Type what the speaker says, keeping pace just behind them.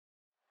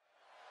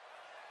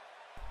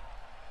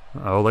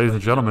Oh, ladies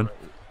and gentlemen,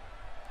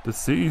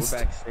 Disceased.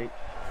 We're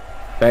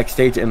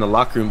backstage in the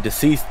locker room.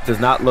 Disceased does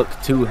not look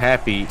too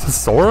happy. Is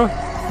this Sora?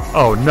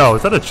 Oh no,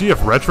 is that a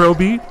GF Retro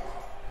beat?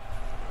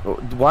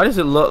 Why does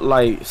it look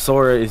like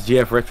Sora is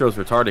GF Retro's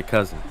retarded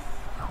cousin?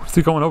 What's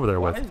he going over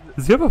there with?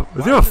 Does he have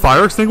a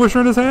fire extinguisher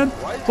in his hand?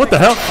 What the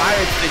hell?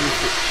 Fire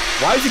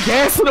extinguisher. Why is he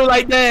gassing him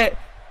like that?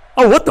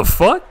 Oh, what the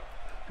fuck?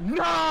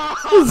 No!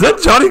 Is that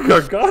Johnny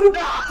Gargano?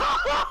 No!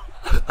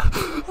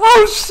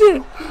 Oh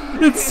shit!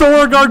 It's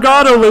Sora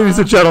Gargano, ladies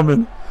and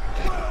gentlemen.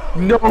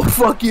 No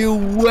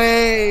fucking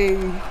way!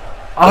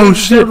 Oh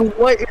shit!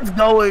 What is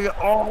going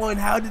on?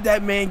 How did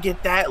that man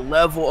get that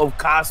level of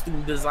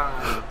costume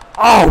design?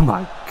 Oh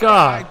my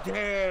god! God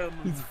damn!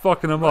 He's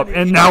fucking him up,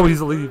 and now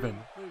he's leaving.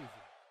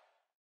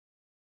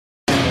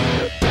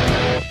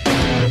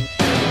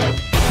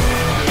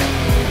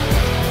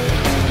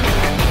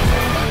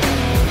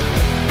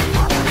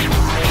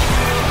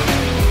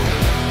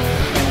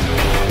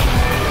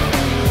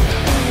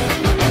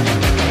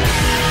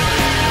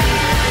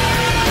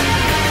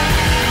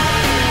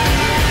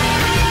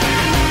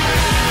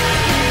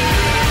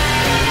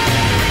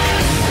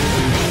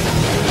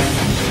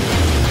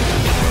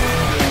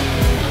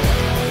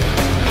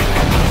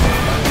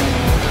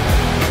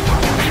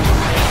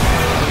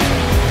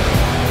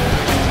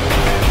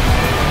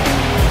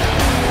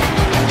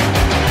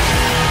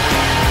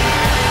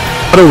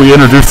 How do we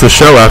introduce the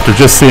show after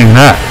just seeing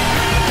that?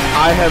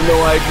 I have no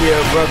idea,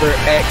 Brother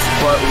X,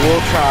 but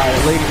we'll try.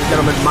 Ladies and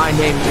gentlemen, my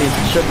name is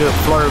Sugar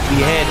Flurb,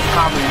 the head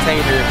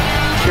commentator,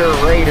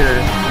 curator,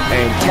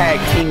 and tag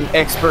team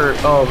expert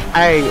of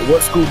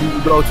What School Do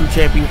You Go To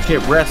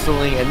Championship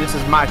Wrestling, and this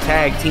is my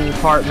tag team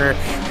partner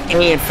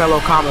and fellow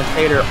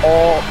commentator,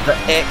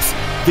 ALLtheX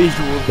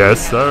Visuals.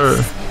 Yes,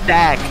 sir.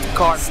 Stacked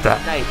card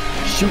tonight.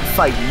 Shoot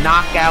fight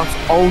knockouts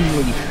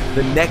only.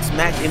 The next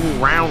match in the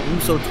round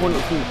Uso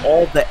tournament between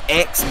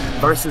ALLtheX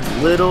versus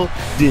Little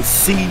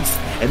Disceased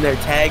and their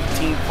tag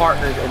team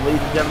partners. And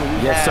ladies and gentlemen,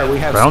 we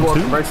have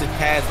Scorp versus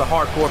Taz, the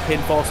hardcore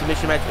pinfall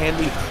submission match, and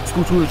the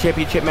School Tour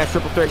Championship match,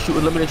 triple threat shoot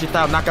elimination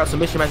style knockout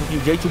submission match with you,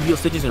 J2 Heel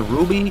Stitches and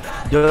Ruby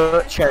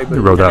the Cherry.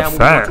 You wrote that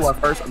fast. To our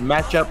first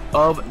matchup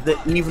of the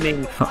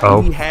evening.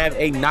 We have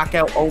a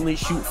knockout only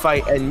shoot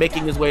fight, and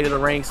making his way to the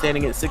ring,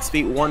 standing at 6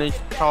 feet 1 inch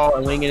tall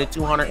and weighing in at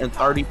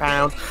 230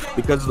 pounds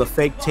because of the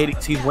fake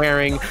titties he's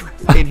wearing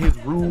in his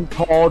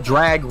RuPaul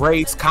drag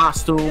race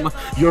costume,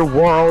 your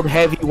world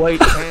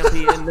heavyweight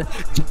champion,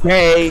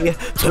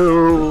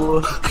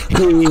 J2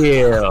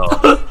 Heel.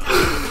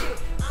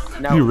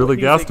 Now, you really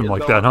gassed him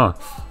like that, huh?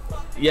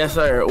 Yes,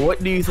 sir.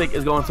 What do you think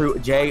is going through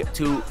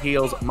J2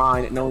 Heel's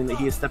mind, knowing that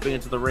he is stepping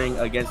into the ring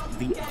against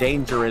the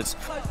dangerous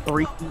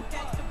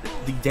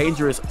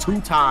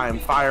two-time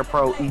Fire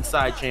Pro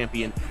Eastside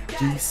champion,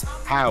 Geese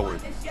Howard?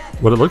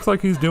 What it looks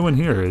like he's doing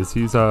here is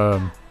he's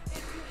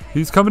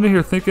coming in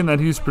here thinking that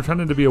he's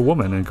pretending to be a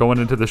woman and going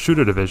into the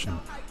shooter division,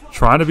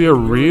 trying to be a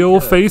real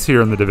face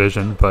here in the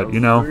division, but you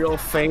know, real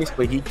face,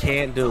 but he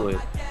can't do it.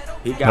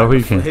 He got no,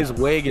 he can't. His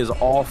wig is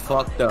all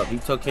fucked up.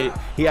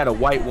 He had a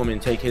white woman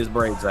take his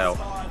braids out.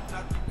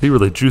 He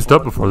really juiced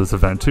up before this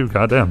event too.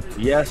 Goddamn.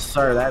 Yes,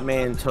 sir. That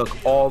man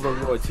took all the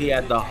roids. He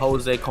had the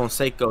Jose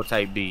Canseco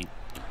type beat.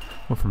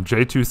 Well, from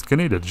J2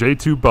 skinny to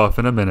J2 buff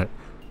in a minute.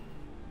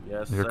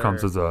 Yes, here sir.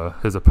 comes his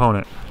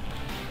opponent.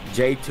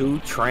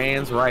 J2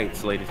 trans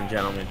rights, ladies and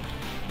gentlemen.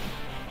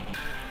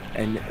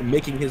 And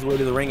making his way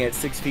to the ring at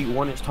 6 feet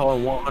 1 inch tall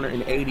and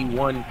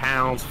 181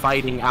 pounds,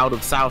 fighting out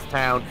of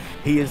Southtown.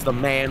 He is the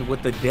man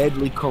with the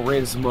deadly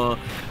charisma,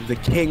 the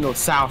king of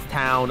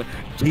Southtown,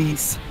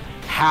 Geese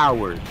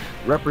Howard,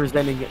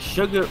 representing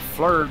Sugar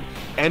Flurb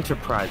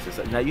Enterprises.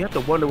 Now you have to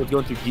wonder what's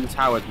going through Geese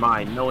Howard's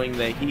mind, knowing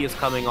that he is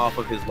coming off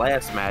of his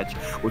last match,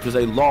 which was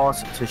a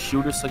loss to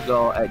Shooter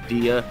Seagal at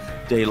Dia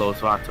de los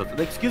Vatos.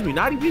 Excuse me,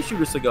 not even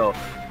Shooter Seagal.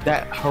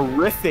 That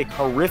horrific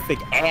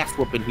ass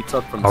whooping he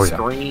took from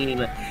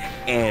Screen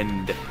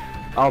and,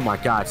 oh my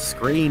god,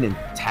 Screen and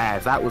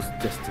Taz. That was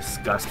just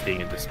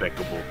disgusting and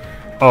despicable.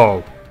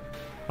 Oh,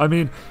 I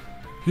mean,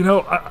 you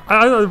know,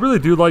 I really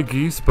do like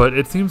Geese, but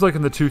it seems like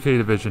in the 2K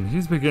division,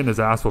 he's been getting his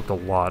ass whooped a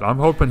lot. I'm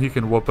hoping he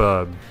can whoop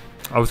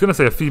I was going to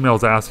say a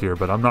female's ass here,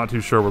 but I'm not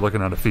too sure we're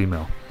looking at a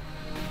female.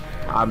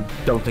 I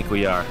don't think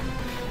we are.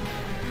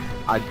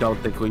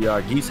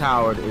 Geese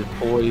Howard is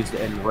poised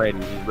and ready.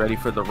 He's ready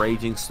for the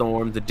raging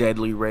storm, the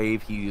deadly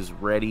rave. He is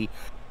ready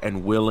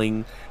and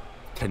willing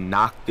to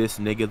knock this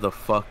nigga the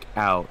fuck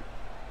out.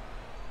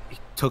 He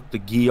took the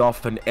gi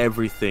off and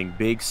everything.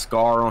 Big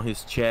scar on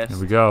his chest. Here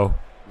we go.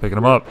 Picking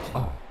him up.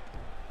 Oh.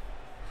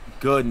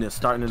 Goodness,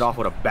 starting it off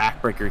with a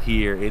backbreaker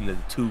here in the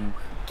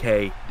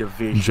 2K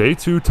division.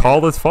 J2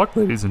 tall as fuck,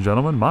 ladies and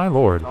gentlemen. My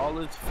lord. Tall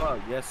as fuck,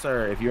 yes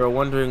sir. If you're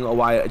wondering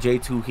why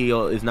J2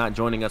 Heel is not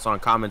joining us on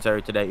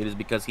commentary today, it is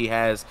because he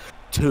has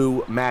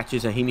 2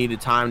 matches and he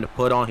needed time to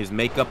put on his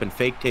makeup and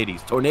fake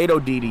titties. Tornado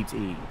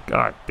DDT.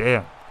 God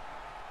damn.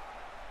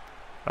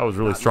 That was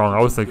really strong.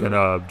 I was thinking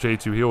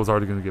J2 Heel was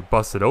already going to get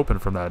busted open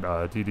from that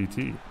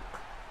DDT.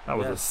 That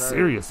was Yes, a sir.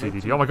 serious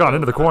DDT. Oh my God,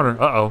 into the corner.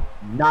 Uh-oh.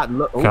 Not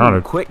look.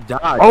 Countered. Quick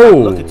dodge. Oh!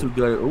 Not looking too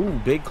good. Ooh,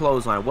 big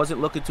clothesline.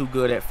 Wasn't looking too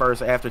good at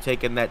first after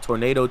taking that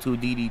Tornado 2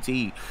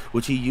 DDT,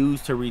 which he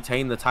used to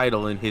retain the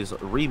title in his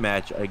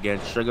rematch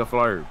against Sugar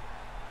Flurb.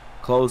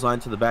 Clothesline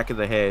to the back of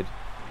the head.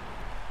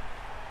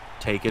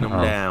 Taking him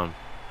down.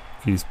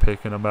 He's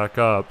picking him back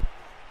up.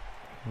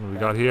 What do we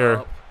got here?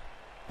 Up.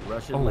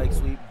 Russian leg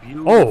sweep.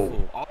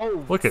 Beautiful.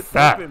 Oh, look at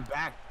that.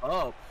 Back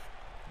up.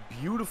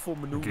 Beautiful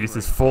maneuver. Geese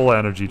is full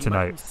energy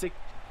tonight.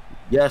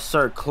 Yes,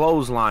 sir.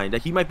 Clothesline.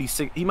 He might be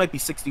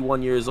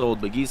 61 years old,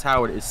 but Geese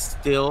Howard is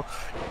still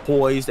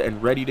poised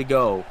and ready to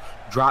go.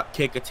 Drop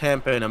kick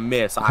attempt and a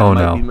miss. I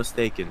might be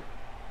mistaken.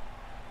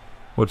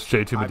 What's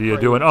J2 Madea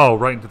doing? Oh,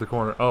 right into the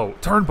corner. Oh,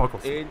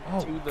 turnbuckles.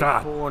 Into the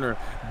corner.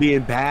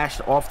 Being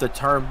bashed off the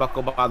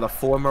turnbuckle by the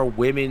former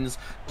women's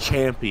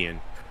champion.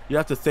 You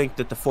have to think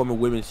that the former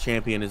women's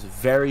champion is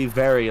very,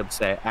 very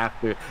upset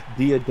after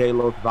Dia de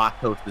los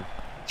Vatos'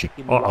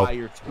 chicken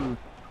wire scoop.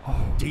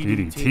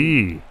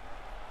 DDT.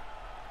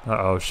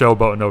 Uh-oh,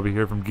 showboating over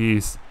here from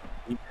Geese.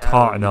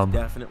 Taunting him.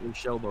 Definitely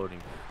showboating.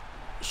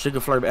 Sugar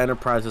Flurb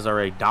Enterprises are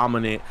a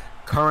dominant,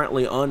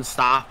 currently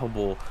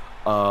unstoppable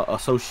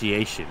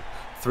association.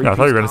 Yeah, I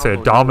thought you were going to say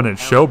a dominant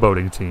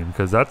showboating team,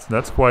 because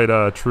that's quite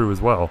true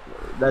as well.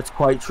 That's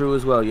quite true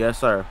as well, yes,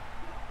 sir.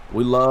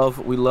 We love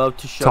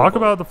to show. Talk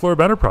about the Flurb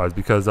Enterprise,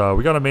 because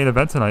we got a main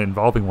event tonight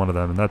involving one of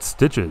them, and that's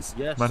Stitches.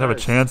 Yes, might have a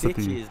chance at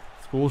the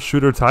school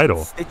shooter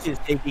title. Stitches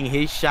taking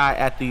his shot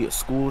at the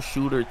school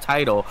shooter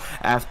title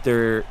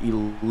after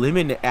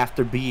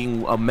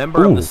being a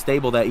member of the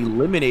stable that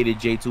eliminated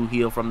J2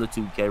 Heel from the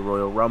 2K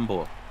Royal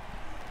Rumble.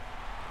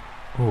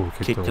 Oh,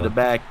 kick to the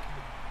back.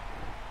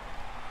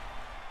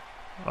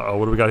 Uh-oh,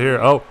 what do we got here?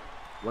 Oh,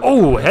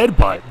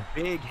 headbutt.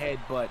 Big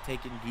headbutt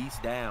taking Geese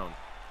down.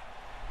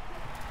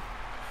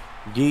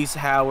 Geese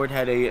Howard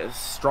had a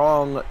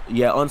strong,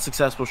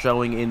 unsuccessful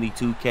showing in the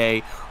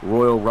 2K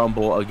Royal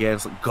Rumble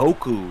against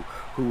Goku,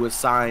 who was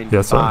signed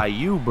by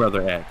you,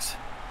 Brother X.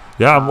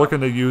 Yeah, I'm looking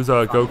to use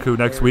Goku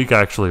next week,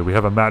 actually. We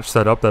have a match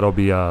set up that'll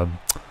be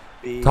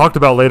talked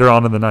about later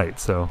on in the night,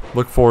 so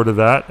look forward to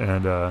that.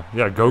 And,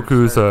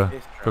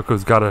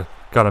 Goku's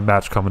got a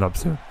match coming up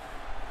soon.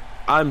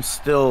 I'm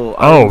still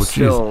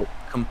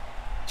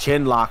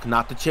chin lock,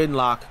 not the chin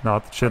lock.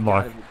 Not the chin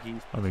lock.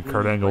 I mean,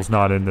 Kurt Angle's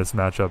not in this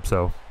matchup,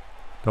 so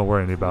don't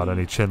worry about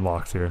any chin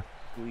locks here.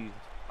 Please.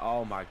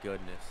 Oh my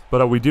goodness.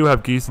 But we do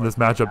have Geese in this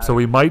matchup, so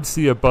we might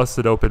see a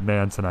busted open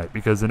man tonight,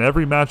 because in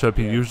every matchup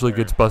he usually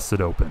gets busted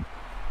open.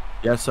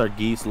 Yes, sir.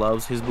 Geese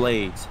loves his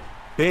blades.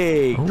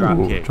 Big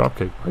dropkick.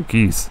 Dropkick by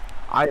Geese.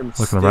 I am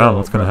looking around.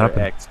 What's going to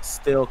happen? X,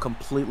 still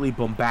completely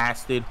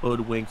bombasted,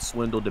 hoodwinked,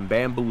 swindled, and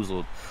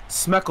bamboozled.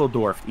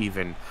 Smeckledorf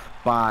even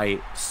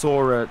by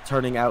Sora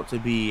turning out to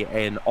be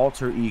an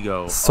alter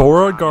ego.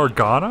 Sora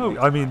Gargano?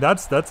 I mean,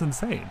 that's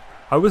insane.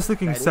 I was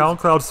thinking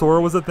SoundCloud Sora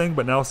was a thing,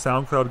 but now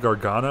SoundCloud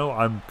Gargano.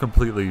 I'm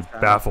completely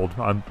baffled.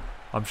 I'm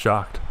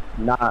shocked.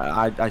 Nah,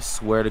 I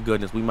swear to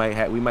goodness, we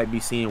might be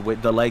seeing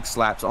with the leg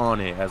slaps on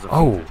it as a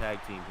future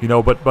tag team. You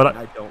know, but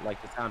I don't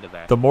like the sound of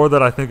that. The more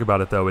that I think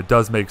about it, though, it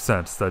does make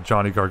sense that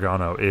Johnny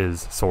Gargano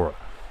is Sora.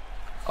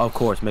 Of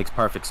course, makes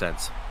perfect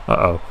sense.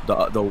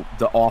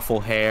 The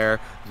awful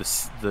hair,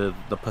 the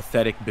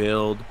pathetic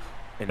build,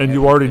 and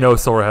you already know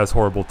Sora has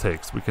horrible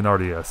takes. We can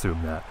already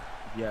assume that.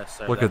 Yes,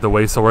 sir. Look at the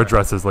way Sora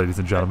dresses, ladies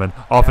and gentlemen.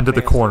 Off into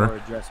the corner.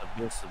 Sora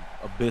dressed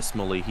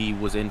abysmally. He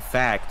was in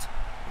fact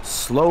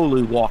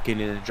slowly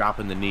walking in and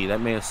dropping the knee. That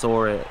man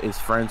Sora is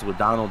friends with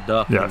Donald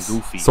Duck and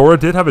Goofy. Sora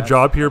did have a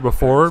job here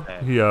before.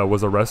 He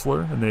was a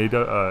wrestler in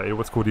the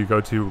what's called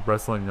AWSDYG2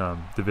 wrestling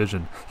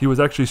division. He was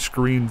actually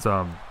Screen's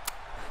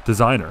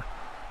designer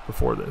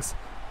before this.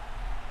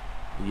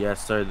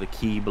 Yes, sir. The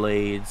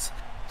Keyblades,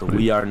 the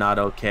We Are Not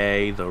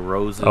Okay, the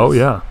roses. Oh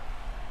yeah.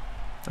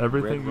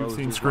 Everything you've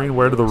seen Screen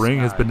wear to the ring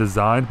has been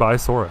designed by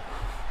Sora.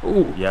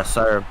 Ooh. Yes,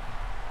 sir.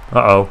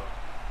 Uh-oh.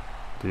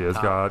 Diaz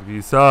got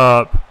Geese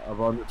up. Up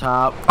on the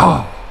top.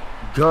 Oh.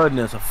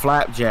 Goodness, a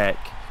flapjack.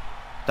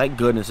 Thank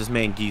goodness this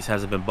man Geese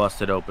hasn't been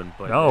busted open.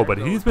 But no, but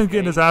he's been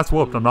getting his ass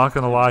whooped. I'm not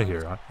going to lie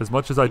here. As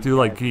much as I do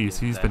like Geese,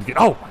 he's been getting...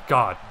 Oh, my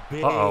God.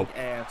 Uh-oh.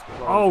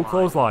 Oh,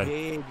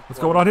 clothesline. What's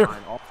going on here?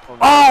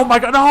 Oh, my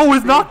God. No,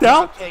 he's knocked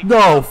out?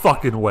 No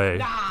fucking way.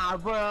 Nah,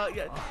 bro.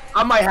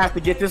 I might have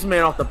to get this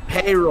man off the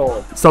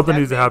payroll. Something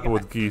needs to happen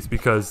with Geese,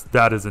 because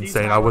that is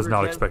insane. I was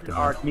not expecting that.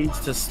 Arc needs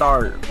to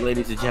start,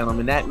 ladies and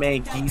gentlemen. That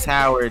man Geese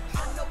Howard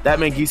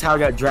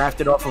got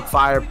drafted off of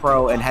Fire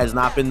Pro and has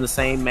not been the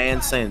same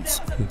man since.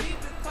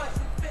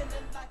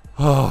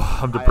 Oh,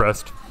 I'm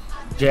depressed.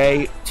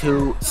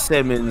 J2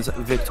 Simmons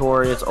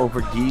victorious over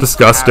Geese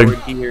Disgusting. Howard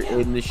here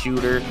in the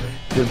shooter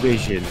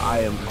division. I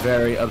am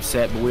very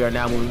upset, but we are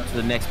now moving to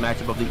the next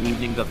matchup of the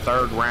evening, the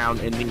third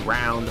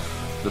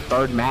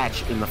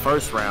match in the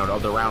first round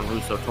of the Round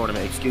Russo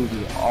tournament. Excuse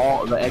me,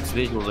 all the X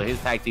visuals of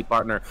his tag team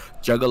partner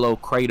Juggalo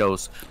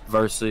Kratos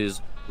versus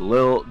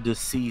Lil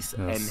Disceased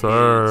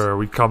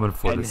we coming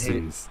for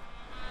Disceased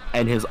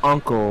and his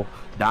uncle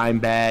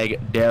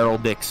Dimebag Darell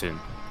Dixon.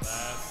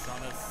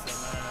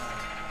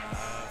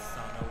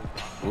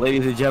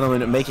 Ladies and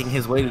gentlemen, making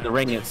his way to the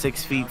ring at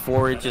 6 feet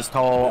 4 inches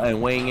tall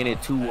and weighing in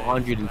at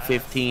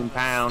 215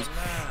 pounds.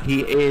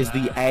 He is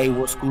the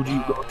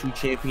AWSDYG2CW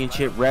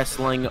Championship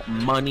Wrestling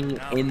Money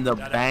in the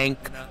Bank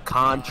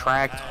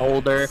contract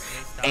holder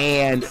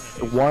and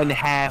one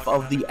half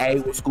of the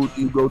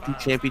AWSDYG2CW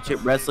Championship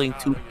Wrestling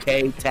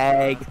 2K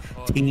Tag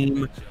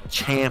Team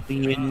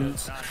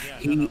Champions.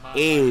 He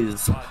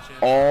is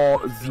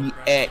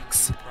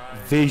ALLtheX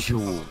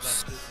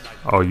visuals.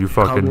 Oh, you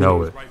fucking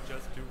know it.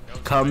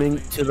 Coming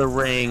to the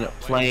ring,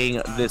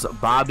 playing this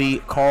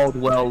Bobby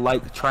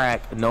Caldwell-like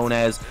track known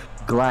as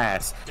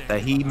Glass that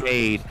he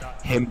made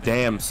him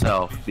damn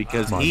self,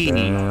 because he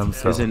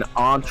is an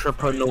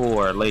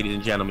entrepreneur, ladies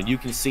and gentlemen. You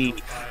can see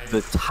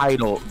the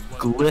title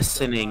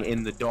glistening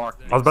in the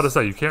darkness. I was about to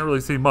say, you can't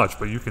really see much,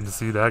 but you can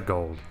see that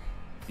gold.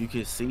 You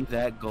can see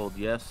that gold,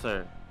 yes,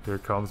 sir. Here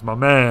comes my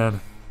man.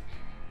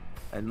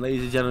 And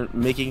ladies and gentlemen,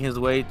 making his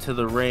way to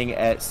the ring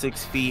at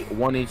 6 feet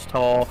 1 inch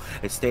tall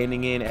and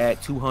standing in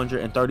at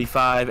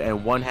 235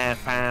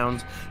 1/2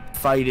 pounds,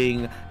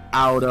 fighting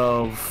out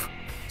of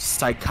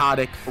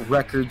Psychotic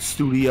Record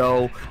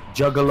Studio,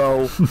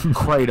 Juggalo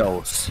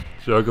Kratos.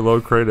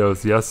 Juggalo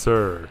Kratos, yes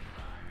sir.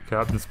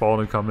 Captain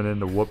Spaulding coming in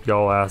to whoop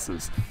y'all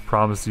asses.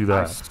 Promise you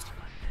that.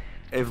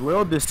 If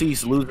Lil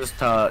Disceased loses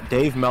to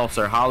Dave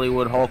Meltzer,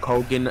 Hollywood Hulk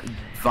Hogan,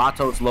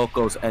 Vatos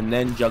Locos, and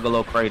then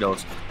Juggalo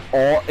Kratos,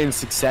 all in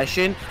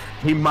succession,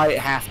 he might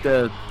have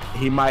to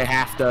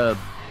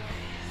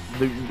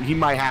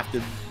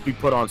be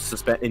put on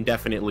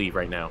indefinite leave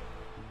right now.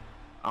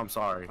 I'm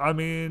sorry. I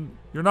mean,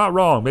 you're not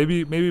wrong.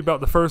 Maybe about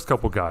the first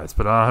couple guys,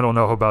 but I don't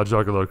know about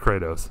Juggalo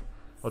Kratos.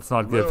 Let's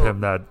not give him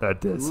that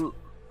diss.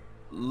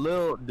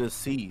 Lil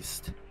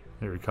Disceased.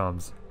 Here he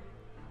comes.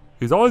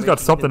 He's always got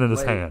something in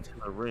his hand. To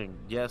the ring.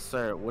 Yes,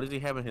 sir. What does he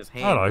have in his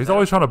hand? I don't know. He's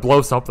always trying to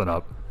blow something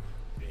up.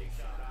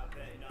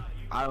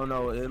 I don't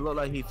know. It looked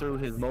like he threw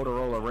his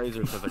Motorola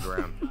Razr to the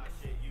ground.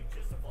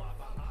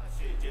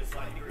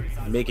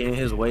 Making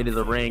his way to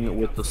the ring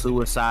with the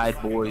Suicide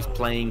Boys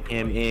playing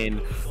him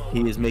in.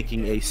 He is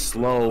making a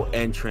slow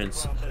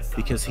entrance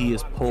because he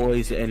is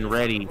poised and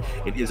ready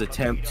in his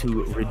attempt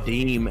to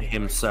redeem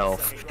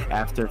himself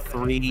after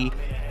 3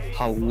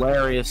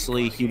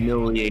 hilariously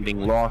humiliating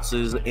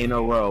losses in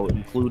a row,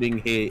 including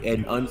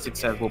an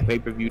unsuccessful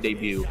pay-per-view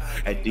debut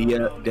at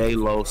Dia de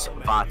los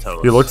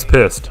Vatos. He looks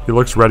pissed. He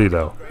looks ready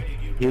though.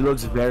 He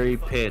looks very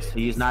pissed.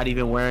 He's not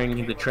even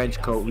wearing the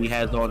trench coat. He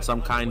has on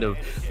some kind of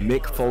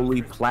Mick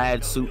Foley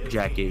plaid suit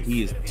jacket.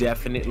 He is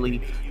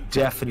definitely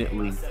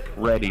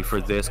ready for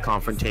this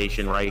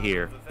confrontation right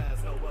here.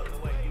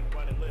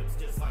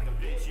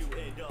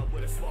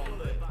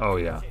 Oh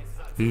yeah.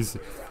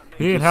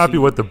 He ain't happy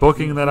with the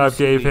booking that I've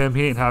gave him.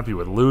 He ain't happy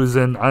with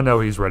losing. I know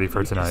he's ready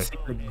for tonight.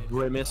 The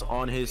grimace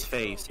on his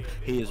face.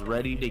 He is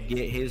ready to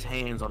get his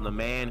hands on the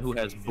man who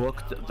has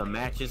booked the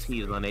matches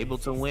he is unable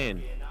to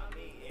win.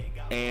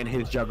 And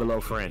his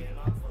Juggalo friend.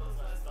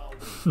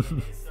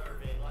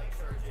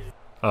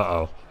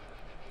 Uh-oh.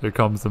 Here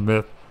comes the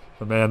myth,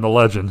 the man, the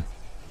legend.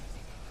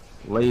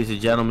 Ladies and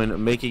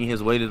gentlemen, making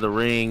his way to the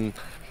ring,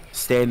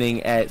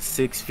 standing at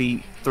 6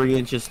 feet 3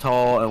 inches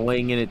tall and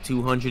weighing in at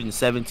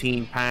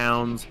 217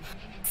 pounds,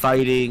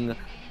 fighting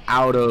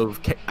out of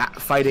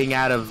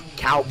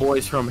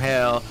Cowboys from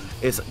Hell,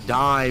 it's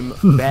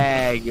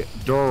Dimebag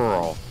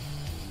Darell.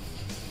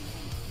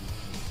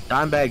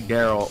 Dimebag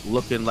Darell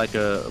looking like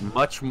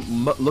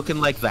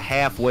looking like the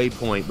halfway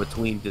point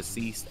between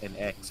Disceased and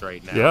X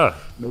right now. Yeah.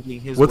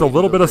 Making his with a way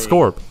little to the bit of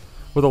ring. Scorp.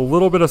 With a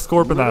little bit of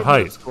Scorp in that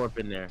height. Scorp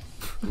in there.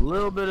 A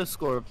little bit of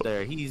Scorp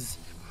there. He's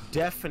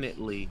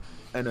definitely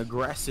an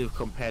aggressive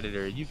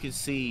competitor. You can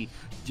see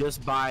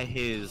just by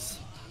his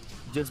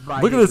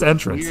look at his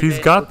entrance. He's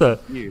got the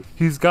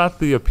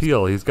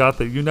appeal. He's got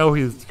the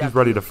he's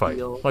ready to fight.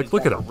 Like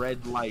look at him.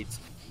 Red lights.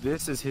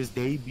 This is his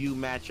debut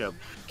matchup.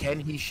 Can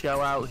he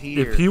show out here?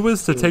 If he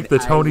was to take the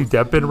Tony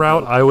Deppen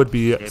route, I would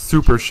be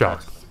super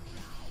shocked.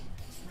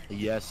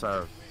 Yes,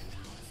 sir.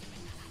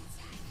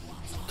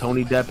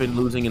 Tony Deppen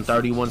losing in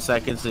 31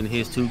 seconds in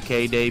his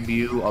 2K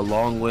debut,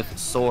 along with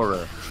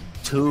Sora.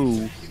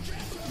 2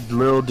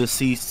 Lil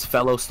Disceased's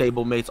fellow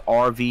stablemates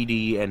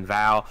RVD and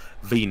Val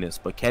Venus.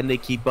 But can they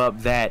keep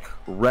up that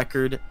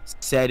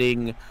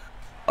record-setting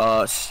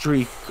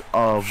streak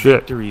of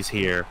victories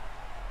here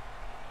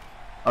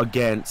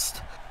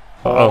against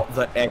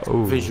ALLtheX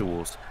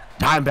visuals?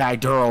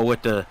 Dimebag Darell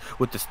with the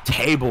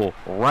table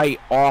right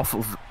off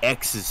of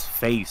X's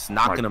face,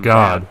 knocking him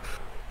down.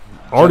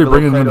 Already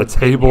bringing him the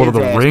table to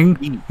the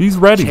ring. He's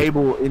ready.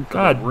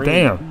 God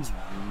damn. He's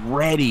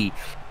ready.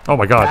 Oh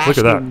my God! Look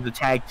at that. The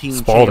tag team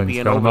Spaulding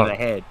champion over the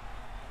head.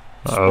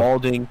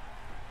 Spaulding.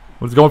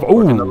 What's going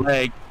on? The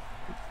leg.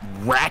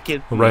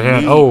 Racket. Right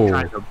hand.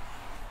 Oh.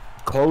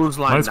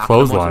 Clothesline. Nice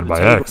clothesline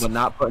by X. But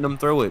not putting him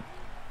through it.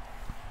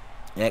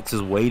 X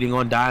is waiting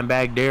on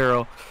Dimebag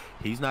Darell.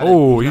 He's not.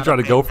 Oh, he tried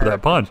to go for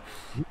that punch.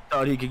 He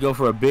thought he could go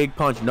for a big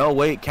punch. No,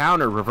 wait,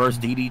 counter, reverse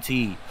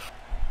DDT.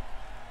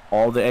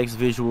 ALLtheX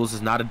visuals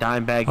is not a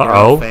Dimebag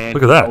Darell fan.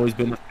 Look at that. He's always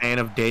been a fan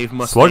of Dave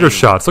Mustaine. Slugger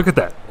shots. Look at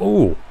that.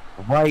 Oh.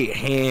 right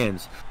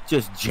hands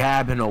just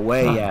jabbing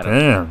away at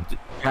him. Damn.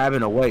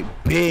 Jabbing away.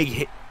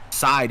 Big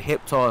side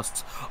hip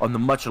toss on the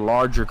much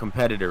larger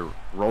competitor.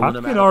 Rolling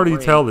him I can out already of the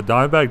ring. tell that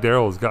Dimebag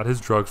Darell's got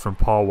his drugs from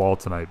Paul Wall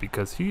tonight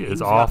because he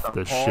is off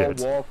the shit.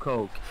 Paul Wall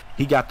coke.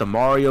 He got the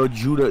Mario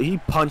Judah. He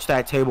punched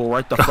that table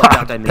right the fuck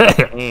out that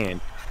nigga's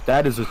hand.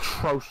 That is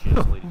atrocious,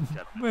 ladies and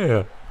gentlemen.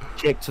 Man.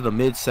 Kick to the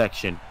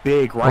midsection.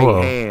 Big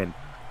right hand.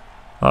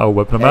 Oh,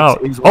 whipping him X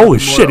out. is Holy one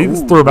shit, he more.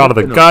 just threw him out of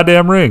the Whipping him.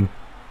 goddamn ring.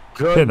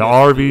 Goodness,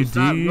 RVD. it's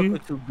not looking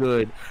too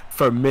good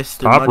for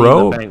Mr. Top Money in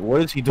rope. the Bank.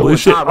 What is he doing? Holy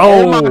shit. Top rope.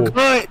 Oh my Oh.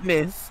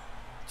 goodness.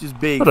 Just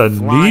big What a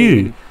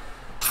knee.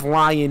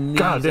 flying knees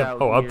God damn. out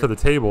Oh, up here. to the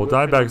table. Whipping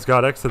Dimebag's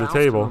got X to the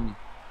bouncing table. him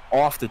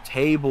off the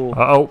table.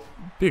 Uh-oh.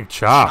 Big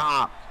chop.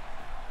 Chop.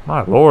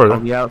 My lord.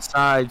 On the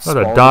outside, What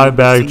a Spaulding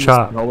Dimebag Deceased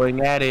chop.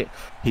 going at it.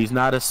 He's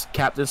not a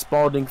Captain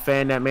Spaulding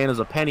fan. That man is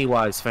a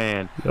Pennywise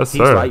fan. Yes,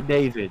 He's sir. like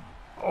David.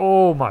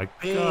 Oh, my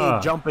Big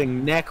God.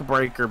 jumping neck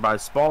breaker by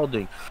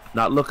Spaulding.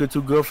 Not looking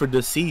too good for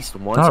Deceased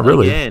once Not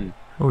really. again.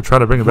 Oh, trying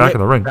to bring him back in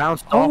the ring.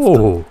 Bounced off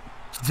Oh.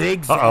 the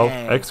zigzag. Uh-oh.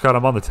 X got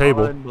him on the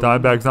table. Unbelievable.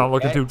 Dimebag's not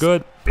looking too X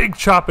good. Big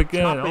chop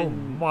again. chopping- Oh,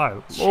 my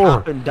lord.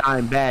 Chopping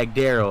Dimebag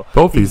Darell.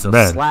 Both He's these a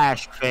men.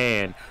 Slash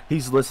fan.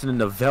 He's listening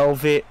to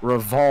Velvet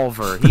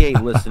Revolver. He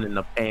ain't listening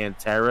to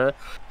Pantera.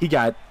 He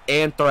got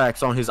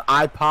Anthrax on his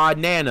iPod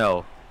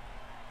Nano.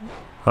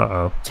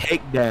 Uh-oh.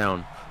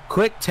 Takedown.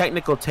 Quick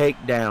technical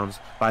takedowns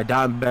by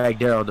Dimebag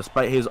Darell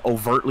despite his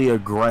overtly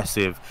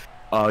aggressive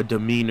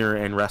demeanor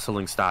and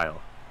wrestling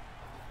style.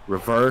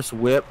 Reverse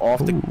whip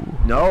off the... Ooh.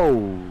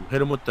 No.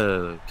 Hit him with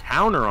the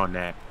counter on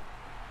that.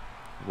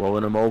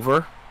 Rolling him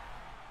over.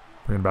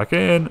 Bring him back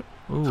in.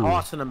 Ooh.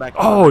 Tossing him back.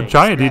 Oh, in the ring.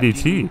 giant Snap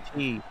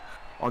DDT.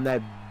 on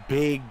that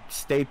big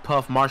Stay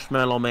Puft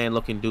Marshmallow Man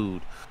looking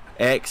dude.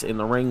 X in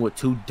the ring with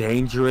two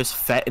dangerous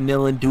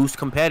fentanyl-induced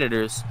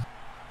competitors.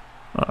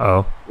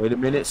 Uh-oh. Wait a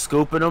minute,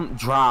 scooping him,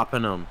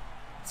 dropping him.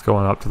 It's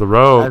going up to the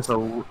rope.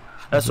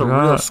 That's a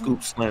real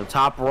scoop slam.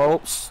 Top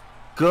ropes.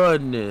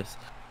 Goodness.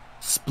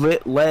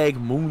 Split leg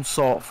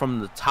moonsault from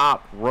the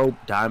top rope.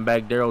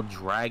 Dimebag Darell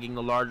dragging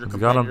the larger He's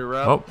got him. competitor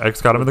up. Oh,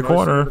 X got him in the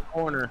Reversing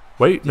corner.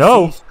 Wait,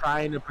 no. He's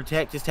trying to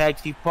protect his tag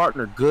team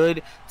partner.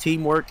 Good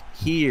teamwork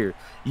here.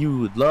 You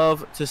would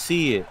love to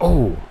see it.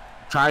 Oh.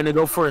 Trying to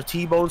go for a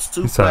T-bone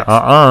He said,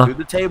 suplex. Through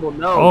the table.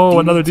 No. Oh,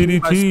 another by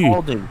DDT.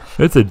 Spaulding.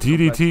 It's a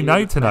DDT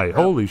night Complexity tonight. of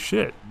the Holy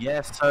shit.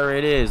 Yes, sir,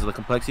 it is. The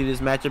complexity of this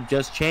matchup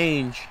just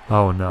changed.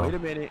 Oh, Wait no. a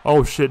minute.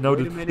 Oh, shit. No.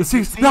 Wait a minute.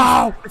 Deceased.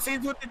 No.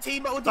 Deceased with the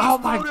T-bone. With the Oh,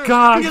 my exploder.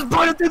 God. He just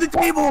put him through the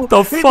table. The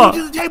He fuck? put him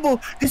through the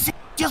table. Deceased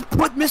just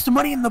put Mr.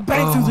 Money in the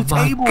Bank through the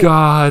Oh, table. my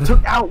God.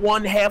 Took out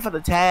one half of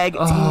the tag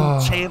team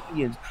Oh,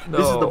 champions.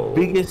 This is the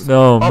biggest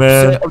No, upset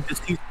man. of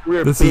Deceased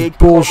career. This is big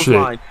bullshit.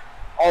 clothesline.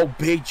 Oh,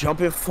 big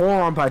jumping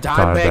forearm by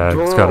Dimebag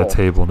Dimebag's got a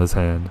table in his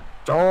hand.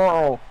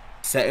 Darell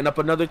setting up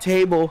another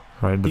table.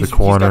 Right into the He's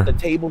corner. got the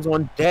tables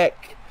on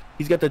deck.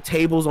 He's got the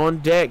tables on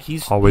deck.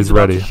 He's Always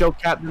about ready. to show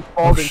Captain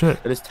Spaulding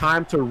shit. that it's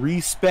time to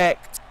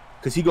respect,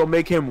 because he gonna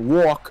make him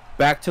walk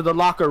back to the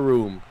locker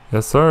room.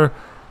 Yes, sir.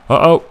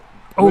 Uh-oh.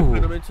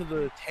 Whipping him Oh. into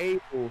the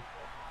table.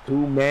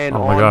 Two men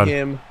Oh, my on God.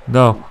 him.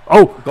 No.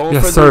 Oh. Going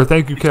Yes, for sir. the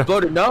Thank you, Cap.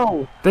 exploder.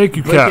 No. Thank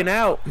you, Breaking Cap.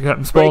 out.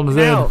 Captain Spaulding's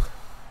Breaking in. out.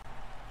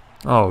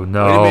 Oh, Wait a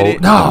no.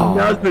 minute. No.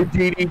 Another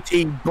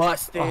DDT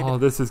busted. Oh,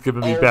 this is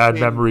giving me bad Open.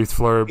 memories,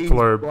 Flurb. He's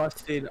Flurb.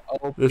 busted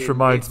open. This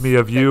reminds It's me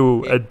of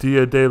you sick. at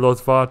Dia de los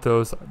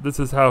Vatos. This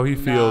is how he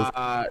feels.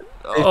 Nah, this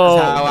Oh,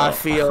 is how I no.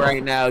 feel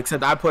right now,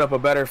 except I put up a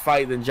better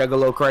fight than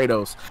Juggalo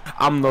Kratos.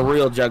 I'm the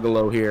real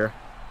Juggalo here.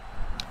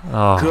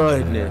 Oh,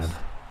 Goodness. man.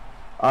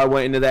 I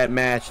went into that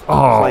match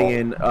Oh.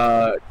 playing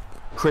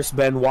Chris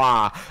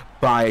Benoit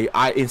by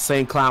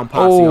Insane Clown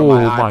Posse Oh,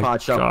 on my my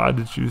iPod Shuffle. God.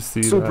 Did you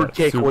see Super that?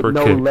 kick Super with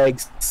no kick. leg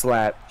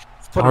slap.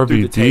 Put him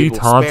through the RVD table.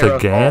 taunts Spare us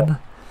again?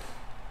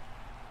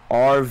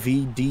 all.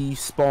 RVD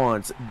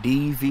spawns.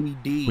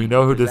 DVD. We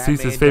know who because that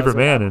Deceased's man favorite doesn't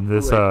man have a in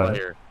this, Blu-ray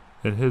player.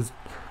 in his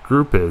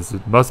group is.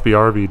 It must be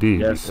RVD.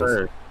 Yes, because-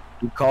 sir.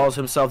 He calls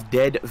himself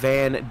Dead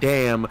Van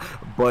Dam,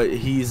 but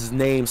his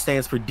name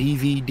stands for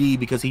DVD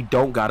because he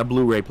don't got a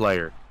Blu-ray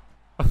player.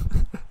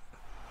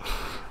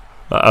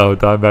 Uh-oh,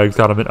 Dimebag's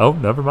got him in. Oh,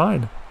 never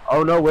mind.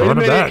 Oh no! Wait a Throwing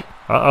him minute! back.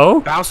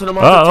 Uh-oh. Bouncing him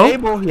off Uh-oh. the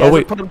table. He Oh, hasn't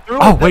wait. put him through.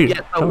 Oh, it wait.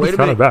 yet. No, No, wait he's a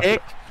got him minute! back.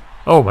 Kick,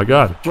 Oh, my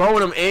God.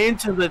 throwing him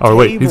into the Oh, table.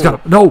 wait. He's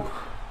got him. No.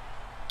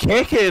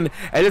 Kicking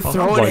and then Oh,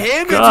 throwing my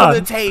him God.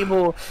 into the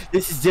table.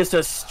 This is just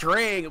a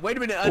string. Wait a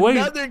minute! Wait.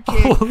 Another kick,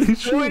 Holy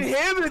throwing shit.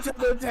 him into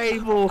the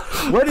table.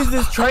 When is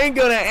this train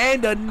gonna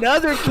end?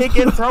 Another kick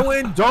and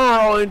throwing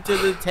Darell into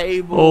the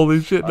table.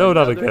 Holy shit. No,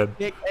 not Another again.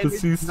 kick, and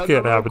Deceased then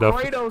can't have Juggalo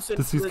enough. Kratos into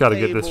Deceased the got to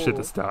get this shit table.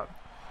 to stop.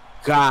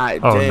 God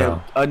Oh, damn.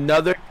 no.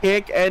 Another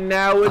kick, and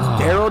now it's Oh.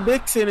 Darell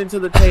Dixon into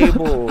the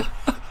table.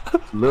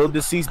 Lil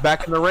Deceased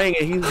back in the ring,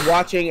 and he's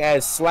watching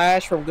as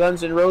Slash from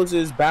Guns N'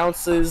 Roses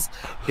bounces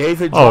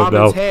David Oh,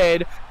 Drummond's no.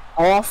 head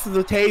off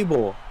the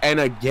table. And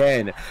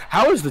again,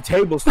 how is the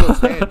table still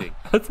standing?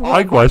 That's Oh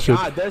my question.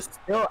 God, they're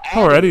still at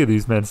How are it. any of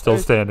these men still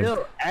They're standing?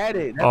 Still at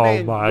it. That Oh,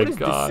 man, my what is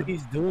God.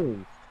 Deceased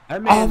doing? That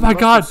Oh, man my must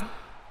God.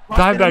 have-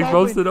 Dimebag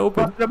busted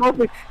open. Busted him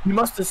open. He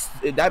must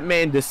have. That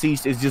man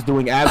Disceased is just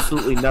doing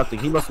absolutely nothing.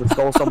 He must have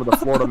stole some of the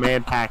Florida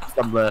man packs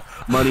from the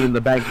Money in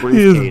the Bank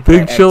briefcase. He is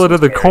big chilling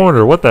in the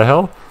corner. What the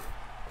hell?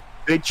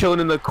 Big chilling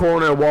in the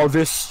corner while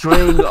this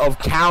string of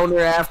counter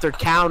after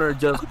counter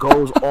just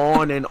goes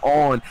on and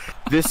on.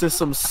 This is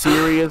some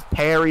serious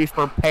parry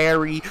for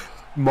parry,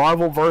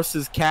 Marvel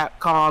vs.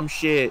 Capcom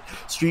shit.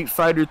 Street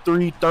Fighter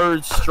 3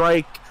 Third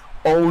Strike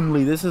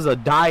only. This is a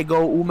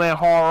Daigo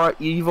Umehara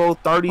Evo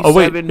 37. Oh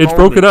wait, it's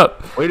broken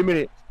up. Wait a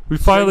minute. We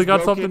finally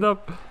got something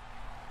up.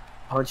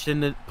 Punched in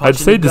the. I'd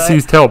say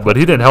Disceased helped, but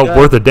he didn't help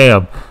worth a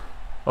damn.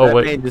 Oh that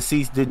wait. Man,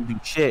 Disceased didn't do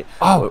shit.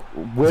 Oh,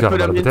 whipping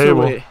him into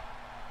table. it.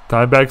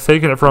 Dimebag's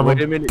taking it from him.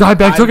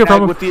 Dimebag took it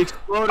from him. With the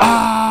exploder.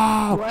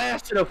 Oh!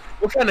 Blasted him.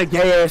 What kind of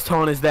gay ass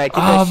taunt is that? Get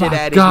that shit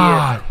out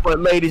of here. But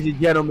ladies and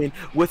gentlemen,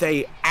 with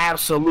a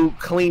absolute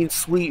clean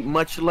sweep,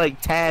 much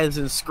like Taz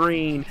and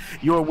Screen,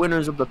 your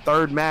winners of the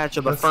third match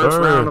of the first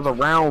round of the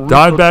round.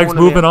 Dimebag's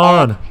moving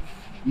on.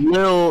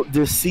 Lil,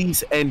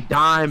 Disceased, and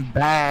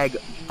Dimebag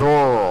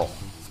Darell.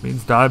 This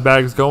means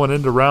Dimebag's going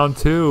into round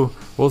 2.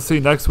 We'll see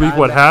next week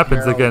what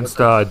happens against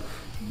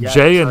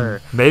Jay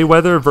and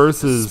Mayweather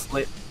versus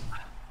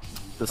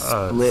the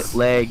split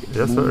leg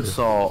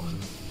moonsault,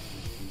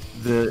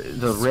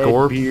 the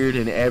red beard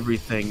and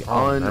everything.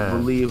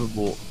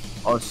 Unbelievable.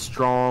 Man. A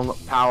strong,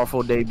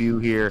 powerful debut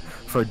here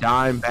for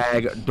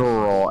Dimebag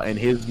Darell and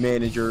his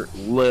manager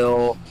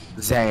Lil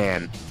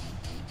Xan.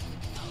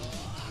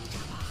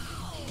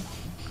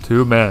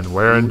 2 men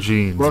wearing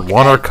jeans.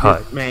 One are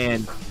cut.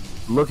 Man,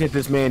 look at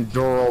this man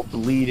Darell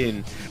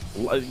bleeding.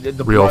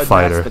 The real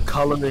fighter. The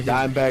color of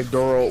Dimebag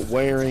Darell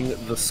wearing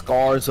the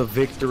scars of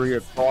victory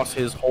across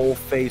his whole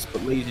face.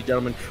 But ladies and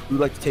gentlemen, we'd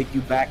like to take you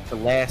back to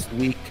last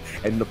week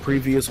and the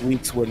previous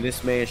weeks when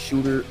this man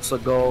Shooter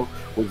Seagal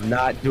was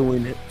not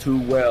doing too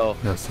well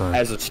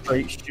as a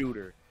straight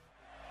shooter.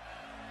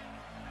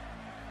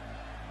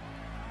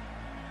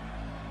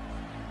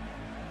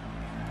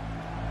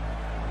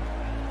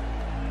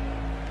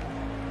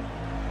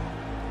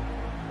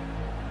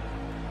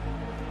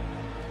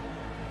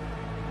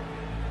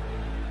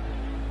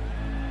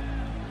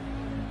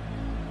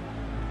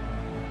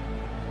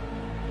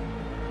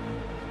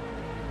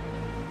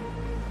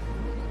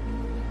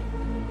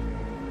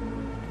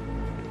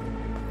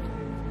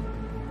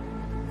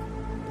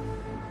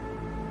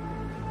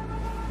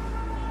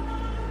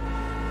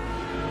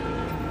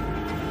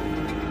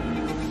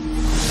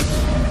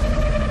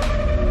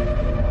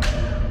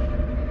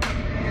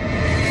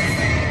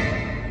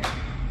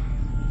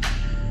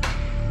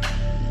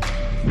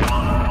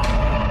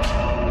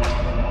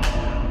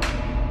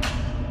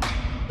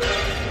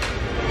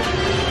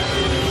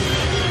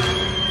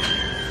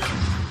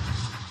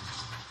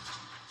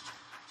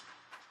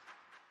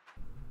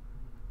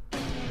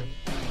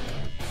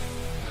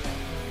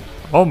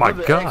 Oh my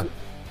god.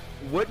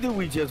 What did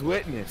we just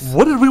witness?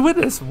 What did we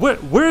witness?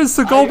 Where is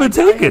Seagal been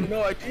taken? I have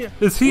no idea.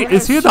 Is he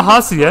in the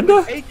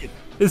Hacienda?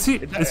 Is he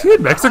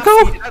in Mexico?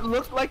 That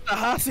looked like the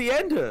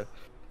Hacienda.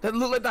 That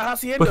looked like the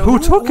Hacienda. But who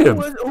took him?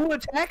 Who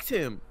attacked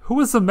him? Who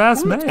was the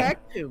masked man? Who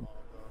attacked him?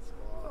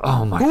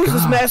 Oh my god. Who was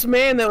this masked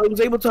man that was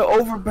able to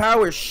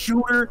overpower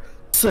Shooter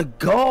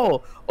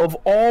Seagal of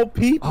all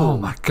people? Oh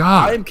my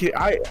god.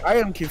 I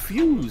am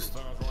confused.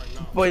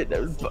 But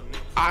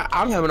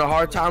I'm having a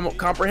hard time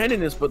comprehending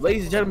this. But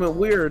ladies and gentlemen,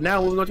 we're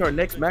now moving on to our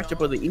next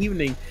matchup of the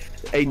evening.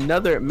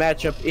 Another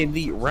matchup in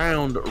the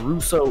Round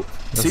Russo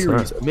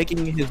series.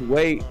 Making his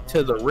way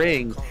to the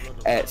ring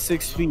at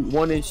 6 feet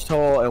 1 inch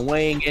tall and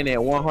weighing in at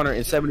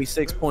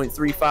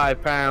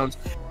 176.35 pounds.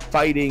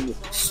 Fighting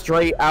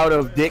straight out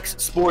of Dick's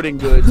Sporting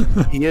Goods.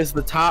 He is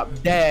the top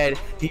dad.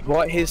 He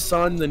bought his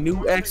son the new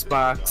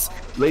Xbox.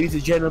 Ladies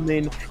and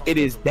gentlemen, it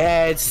is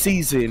dad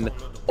season.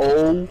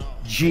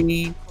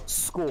 OG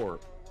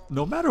Scorp.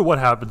 No matter what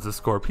happens to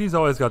Scorp, he's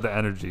always got the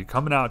energy,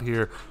 coming out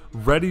here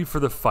ready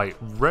for the fight,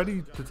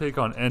 ready to take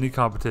on any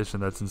competition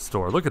that's in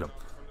store. Look at him.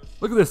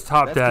 Look at this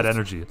top dad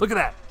energy. Look at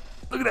that.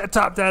 Look at that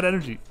top dad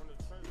energy.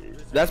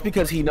 That's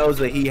because he knows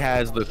that he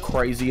has the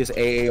craziest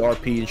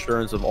AARP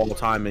insurance of all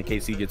time in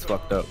case he gets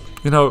fucked up.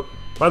 You know,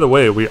 by the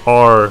way, we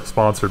are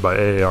sponsored by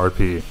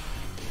AARP.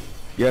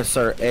 Yes,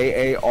 sir.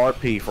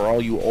 AARP for all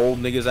you old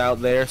niggas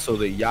out there so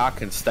that y'all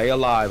can stay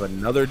alive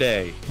another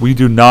day. We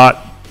do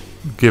not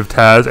give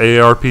Taz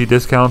AARP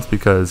discounts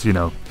because, you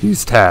know,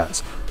 he's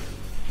Taz.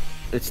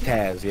 It's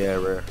Taz,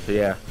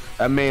 yeah.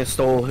 That man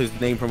stole his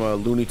name from a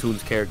Looney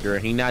Tunes character,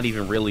 and he not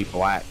even really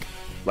black.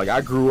 Like,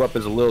 I grew up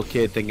as a little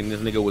kid thinking this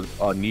nigga was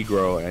a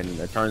Negro, and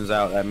it turns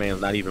out that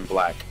man's not even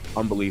black.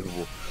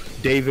 Unbelievable.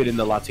 David and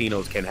the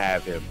Latinos can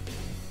have him.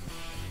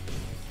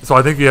 So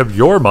I think you have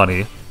your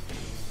money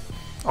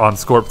on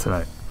Scorp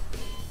tonight.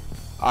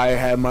 I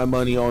have my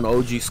money on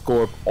OG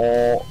Scorp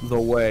all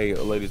the way,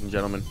 ladies and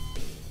gentlemen.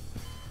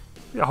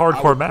 Yeah,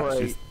 hardcore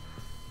match.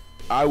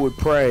 I would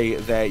pray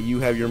that you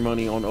have your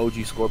money on OG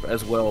Scorp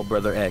as well,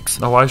 Brother X.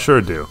 Oh, I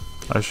sure do.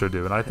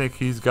 And I think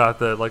he's got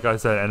the, like I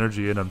said,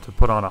 energy in him to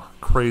put on a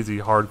crazy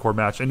hardcore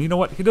match. And you know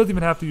what? He doesn't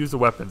even have to use the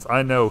weapons.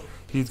 I know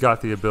he's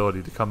got the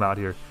ability to come out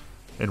here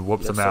and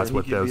whoop some sir, ass he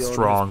with could those be on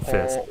strong his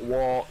fists.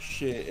 wall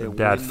shit and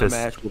dad win fists.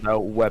 the match without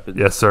weapons.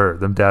 Yes, sir.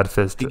 Them dad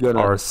fists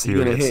are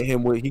serious.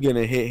 He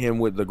gonna hit him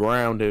with the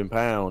ground and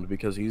pound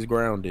because he's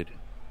grounded.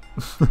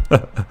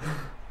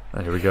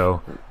 Here we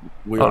go.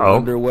 We are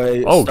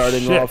underway.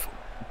 Starting shit. off.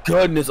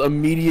 Goodness,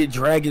 immediate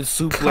dragon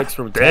suplex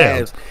from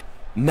damn. Taz.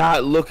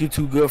 Not looking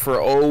too good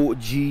for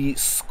OG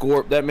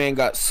Scorp. That man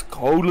got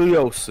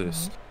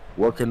scoliosis.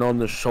 Working on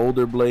the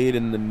shoulder blade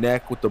and the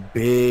neck with the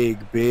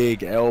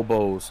big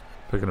elbows.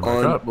 Picking him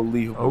back up.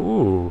 Unbelievable.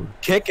 Oh,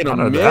 Kicking a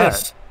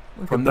miss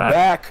from the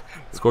back.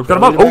 Scorp's got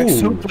him up. Oh,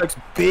 suplex,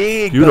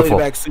 big beautiful.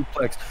 belly back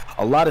suplex.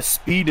 A lot of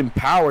speed and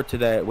power to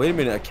that. Wait a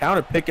minute, a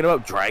counter picking him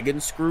up. Dragon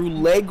screw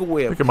leg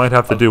whip. I think it might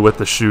have to do with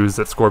the shoes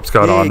that Scorp's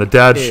got on. The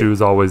dad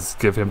shoes always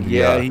give him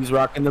the he's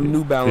rocking them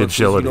New Balances.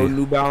 agility. You know,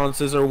 New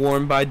Balances are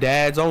worn by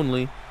dads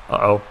only.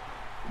 Uh-oh.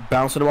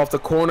 Bouncing him off the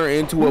corner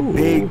into a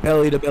big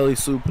belly-to-belly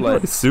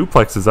suplex.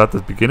 Suplexes at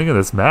the beginning of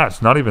this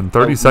match. Not even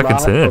 30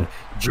 seconds in.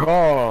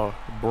 Jaw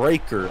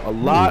breaker. A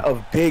lot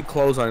of big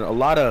clothesline. A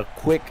lot of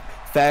quick,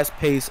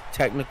 fast-paced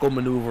technical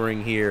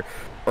maneuvering here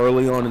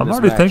early on in this match. I'm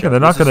already thinking they're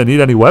not going to need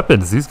any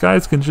weapons. These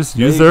guys can just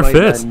use their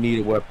fists. They might not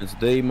need weapons.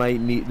 They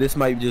might need. This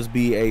might just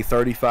be a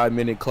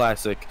 35-minute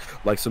classic,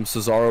 like some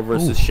Cesaro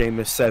versus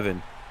Sheamus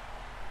 7.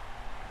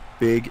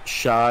 Big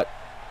shot,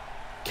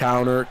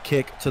 counter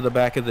kick to the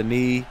back of the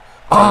knee.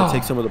 Trying to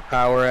take some of the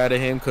power out of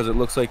him because it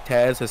looks like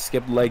Taz has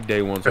skipped leg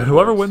day once. And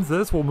whoever wins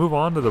this will move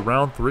on to the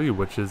round 3,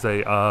 which is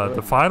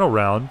the final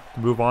round.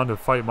 Move on to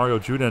fight Mario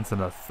Judah. It's a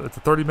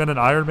 30-minute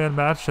Iron Man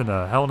match and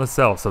a Hell in a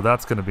Cell, so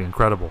that's going to be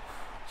incredible.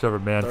 Whichever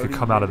man could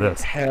come out of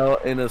this. Hell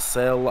in a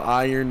Cell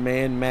Iron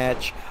Man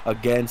match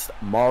against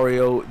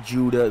Mario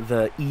Judah,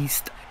 the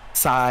East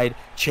Side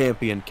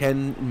champion.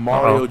 Can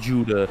Mario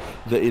Judah,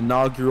 the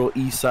inaugural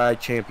East Side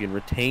champion,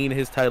 retain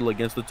his title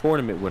against the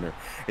tournament winner?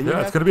 And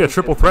yeah, it's going to be a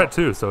triple threat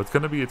too, so it's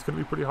going to be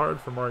pretty hard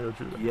for Mario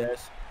Judah.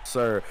 Yes,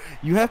 sir.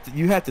 You have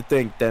to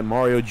think that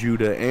Mario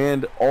Judah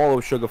and all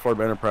of Sugar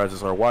Farm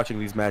Enterprises are watching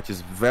these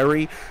matches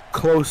very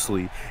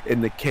closely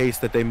in the case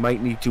that they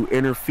might need to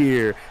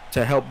interfere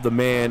to help the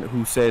man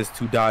who says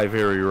to die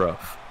very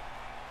rough.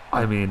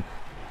 I mean,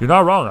 you're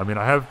not wrong. I mean,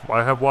 I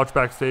have watched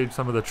backstage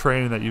some of the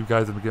training that you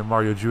guys have given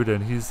Mario Judah,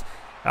 and he's,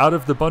 out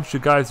of the bunch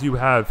of guys you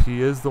have,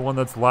 he is the one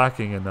that's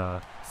lacking in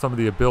some of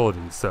the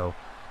abilities. So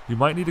you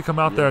might need to come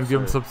out there and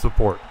give him some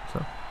support.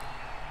 So,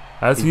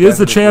 as he is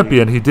the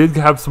champion, he did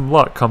have some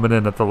luck coming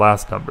in at the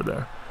last number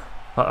there.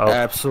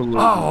 Absolutely.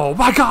 Oh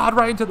my God!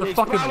 Right into the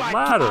fucking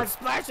ladder.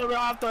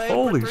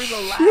 Holy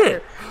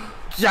shit!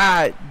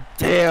 God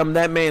damn,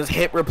 that man's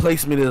hip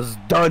replacement is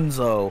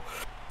donezo.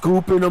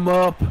 Scooping him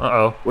up.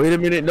 Wait a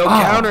minute, no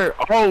counter.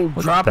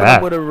 Dropping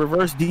him with a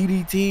reverse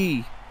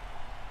DDT.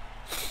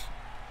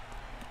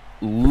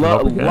 A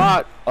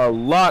lot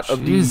of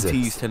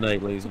DDTs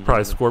tonight, ladies and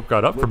gentlemen. Scorp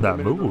got up from that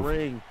move.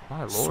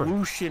 My Lord.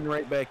 Swooshing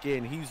right back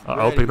in. He's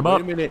ready. Pick him up.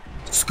 Wait a minute.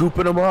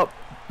 Scooping him up.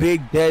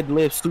 Big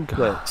deadlift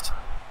suplex.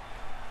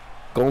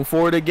 Going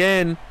for it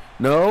again.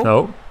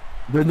 No.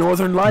 The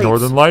Northern Lights.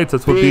 Northern Lights.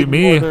 That's what beat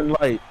me.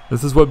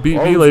 This is what beat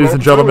me, ladies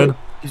and gentlemen.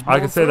 I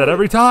can say that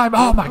every time.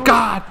 Oh my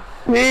God.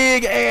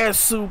 Big ass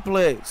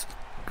suplex.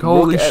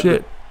 Holy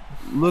shit.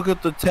 Look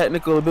at the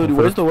technical ability.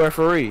 Where's the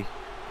referee?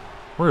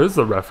 Where is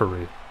the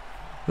referee?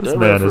 This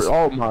man is...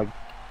 Oh my...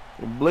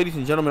 Ladies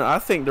and gentlemen, I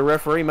think the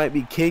referee might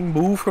be King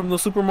Boo from the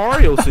Super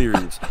Mario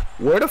series.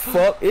 Where the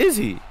fuck is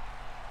he?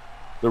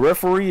 The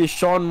referee is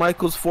Shawn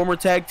Michaels' former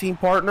tag team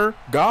partner,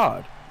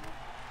 God.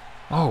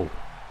 Oh.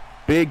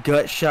 Big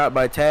gut shot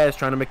by Taz,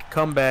 trying to make a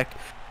comeback.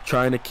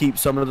 Trying to keep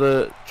some of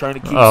the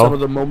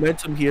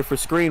momentum here for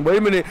Screen. Wait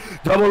a minute,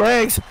 double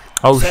legs.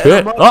 Oh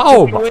shit!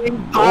 Oh my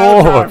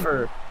Lord!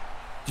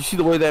 Did you see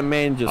the way that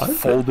man just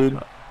folded?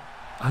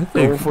 I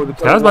think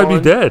Taz might be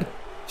dead.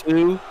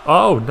 2.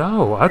 Oh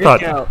no! I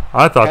thought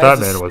that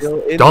man was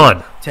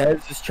done.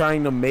 Taz is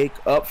trying to make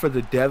up for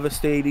the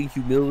devastating,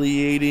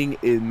 humiliating,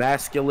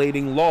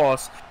 emasculating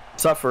loss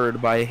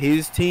suffered by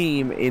his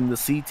team in the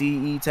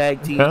CTE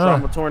Tag Team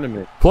Trauma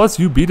Tournament. Plus,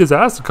 you beat his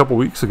ass a couple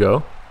weeks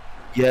ago.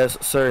 Yes,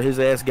 sir. His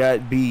ass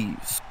got beat.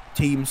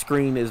 Team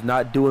Screen is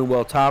not doing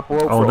well. Top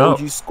rope for OG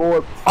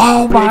Scorp.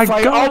 Oh my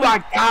God! Oh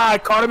my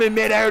God! Caught him in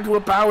midair to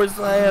a power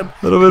slam.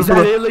 Ladies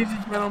and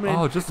gentlemen?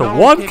 Oh, just a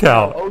 1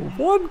 count.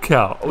 1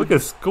 count. Look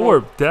at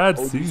Scorp. Dad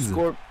season.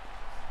 Scorp.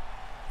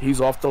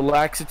 He's off the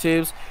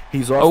laxatives.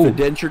 He's off the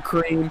denture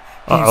cream.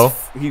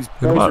 He's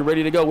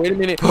ready to go. Wait a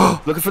minute.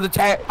 Looking for the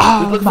tag.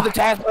 Looking for the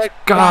tag.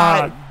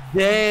 God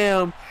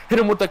damn! Hit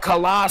him with the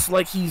Kalash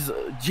like he's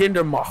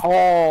Jinder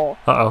Mahal.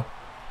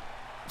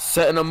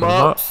 Setting him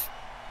up.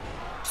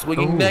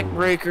 Swinging neck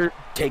breaker.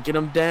 Taking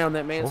him down.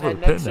 That man's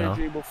had neck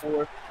surgery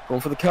before.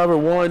 Going for the cover.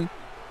 1,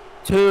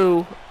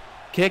 2.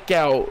 Kick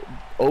out.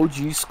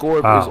 OG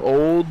Scorp is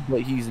old,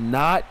 but he's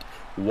not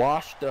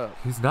washed up.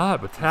 He's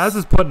not, but Taz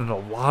is putting in a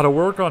lot of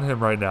work on him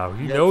right now.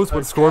 He knows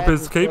what Scorp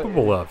is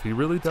capable of. He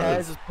really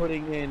does. Taz is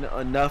putting in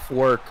enough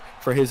work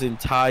for his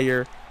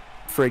entire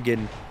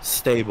friggin'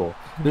 stable.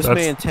 This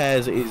man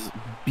Taz is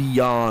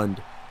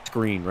beyond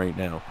Screen right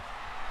now.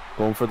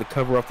 Going for the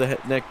cover off the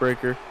neck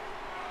breaker.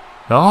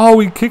 Oh,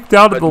 he kicked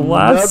out at the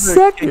last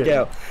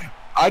second.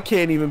 I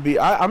can't even be.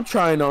 I'm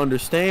trying to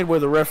understand where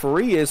the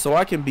referee is so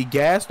I can be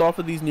gassed off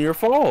of these near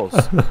falls.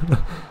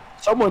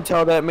 Someone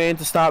tell that man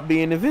to stop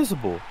being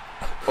invisible.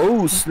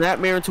 Oh,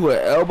 snapmare into an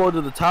elbow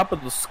to the top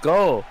of the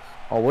skull.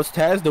 Oh, what's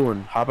Taz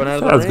doing? Hopping out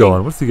of the ring. Taz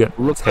going? What's he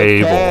getting? Looks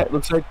table. Like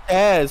looks like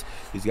Taz.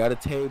 He's got a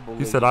table.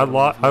 He said, I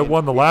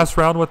won the last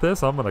round with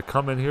this. I'm going to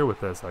come in here with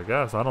this, I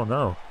guess. I don't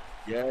know.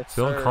 Yes,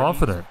 Feeling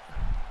confident.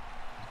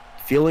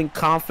 Feeling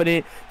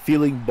confident,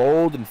 feeling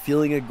bold, and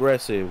feeling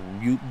aggressive.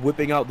 You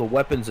whipping out the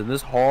weapons in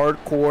this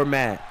hardcore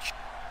match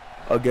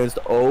against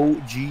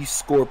OG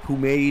Scorp, who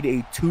made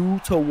a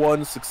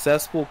 2-1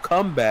 successful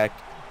comeback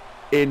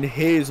in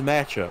his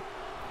matchup.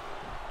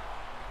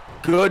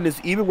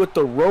 Goodness, even with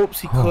the ropes,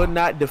 he could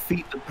not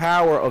defeat the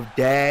power of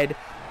Dad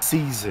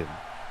Season.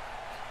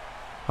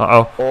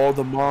 All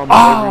the moms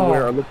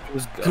everywhere are looking for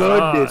his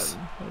goodness.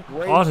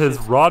 On his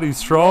Roddy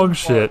Strong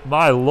shit,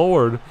 my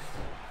lord.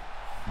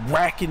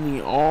 Racking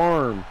the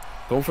arm.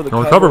 Going for the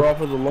cover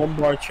off of the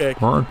lumbar check.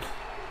 Come on.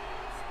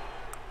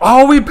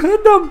 Oh, we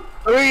pinned him.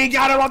 We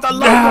got him off the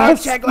lumbar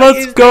check. Like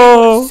let's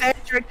go.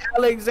 Cedric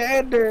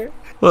Alexander.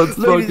 Let's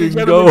Ladies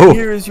fucking go.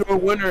 Here is your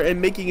winner and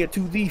making it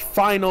to the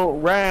final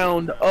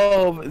round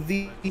of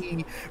the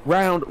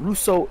round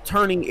Russo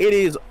turning. It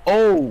is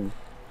OG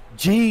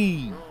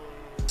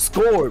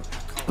Scorp.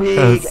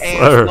 Big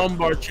ass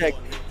lumbar check.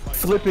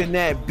 Flipping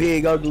that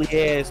big ugly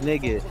ass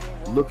nigga.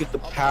 Look at the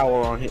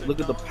power on him. Look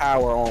at the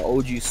power on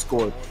OG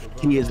Scorp.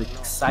 He is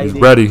excited.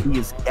 He's ready. He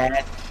is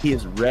gassed. He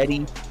is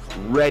ready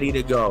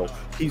to go.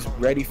 He's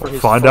ready for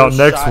his find out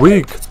next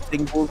week.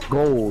 Single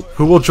gold.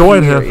 Who will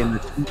join him in the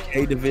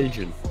 2K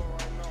division?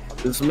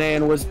 This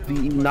man was the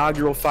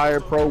inaugural Fire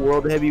Pro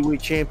World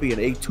Heavyweight Champion,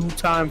 a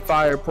 2-time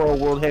Fire Pro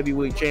World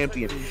Heavyweight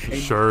Champion.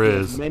 Sure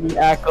is. Many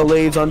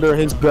accolades under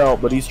his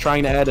belt, but he's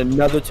trying to add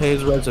another to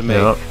his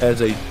resume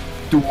as a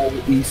dual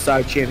East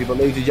Side champion. But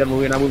ladies and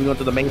gentlemen, we're now moving on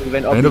to the main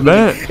event of the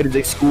evening. It is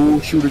a school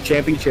shooter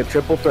championship,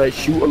 triple threat,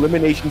 shoot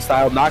elimination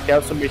style,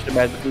 knockout submission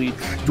match between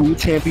dual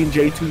champion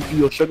J2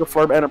 Heel, Sugar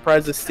Flurb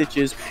Enterprises,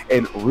 Stitches,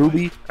 and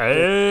Ruby.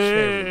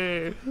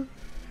 Hey.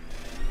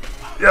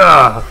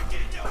 Yeah.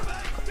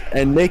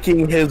 And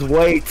making his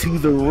way to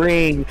the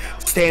ring,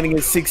 standing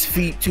at 6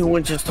 feet 2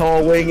 inches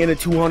tall, weighing in at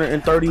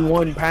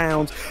 231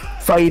 pounds,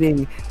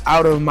 fighting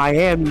out of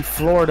Miami,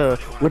 Florida,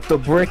 with the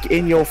brick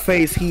in your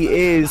face. He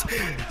is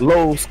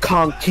Los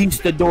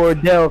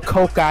Conquistador del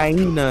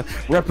Cocaina,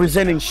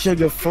 representing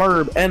Sugar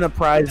Flurb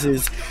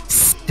Enterprises,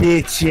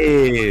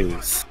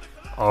 Stitches.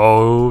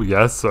 Oh,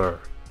 yes, sir.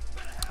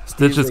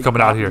 Stitches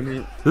coming out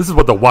here. This is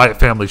what the Wyatt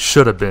family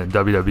should have been,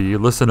 WWE.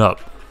 Listen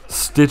up.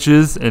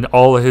 Stitches and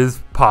all of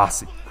his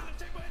posse.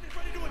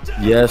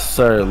 Yes,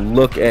 sir.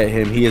 Look at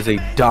him. He is a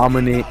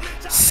dominant,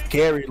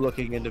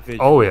 scary-looking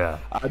individual. Oh, yeah.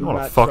 I don't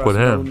want to fuck with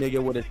him. No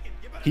nigga with a,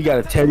 he got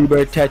a teddy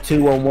bear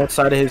tattoo on one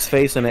side of his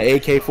face and an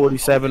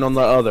AK-47 on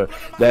the other.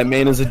 That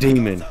man is a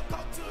demon.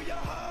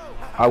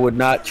 I would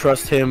not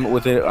trust him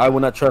within. I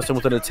would not trust him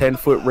within a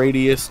 10-foot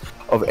radius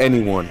of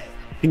anyone.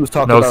 He was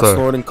talking about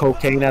snorting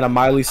cocaine out of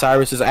Miley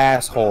Cyrus's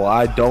asshole.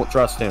 I don't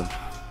trust him.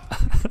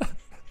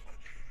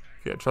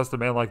 Can't trust a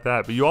man like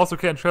that. But you also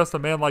can't trust a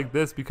man like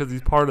this because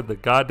he's part of the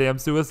goddamn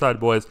Suicide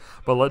Boys.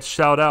 But let's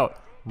shout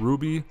out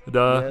Ruby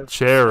the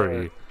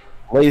Cherry.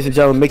 Ladies and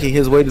gentlemen, making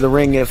his way to the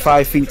ring at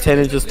 5 feet 10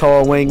 inches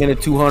tall, weighing in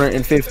at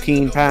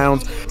 215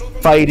 pounds,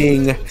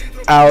 fighting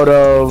out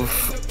of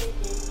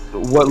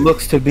what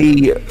looks to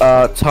be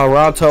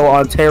Toronto,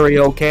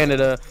 Ontario,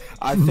 Canada.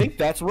 I think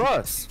that's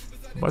Russ.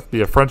 Must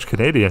be a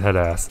French-Canadian head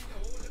ass.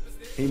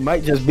 He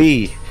might just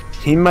be.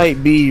 He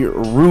might be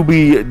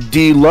Ruby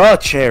de la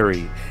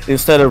Cherry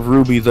instead of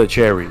Ruby the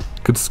Cherry.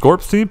 Could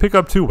Scorp's team pick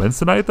up 2 wins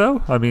tonight,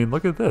 though? I mean,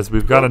 look at this.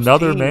 We've got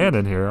another man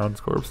in here on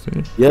Scorp's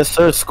team. Yes,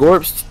 sir.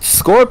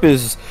 Scorp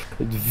is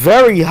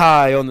very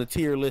high on the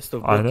tier list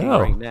of booking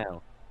right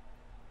now.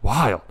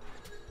 Wild.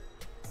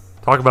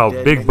 Talk about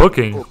big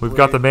booking. We've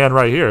got the man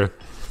right here.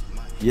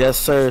 Yes,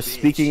 sir.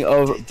 Speaking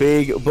of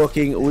big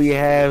booking,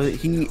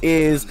 he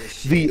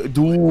is the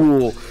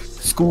dual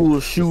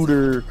school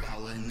shooter,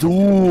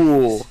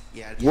 dual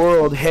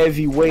World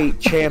Heavyweight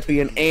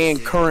Champion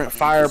and current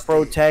Fire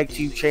Pro Tag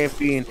Team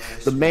Champion,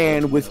 the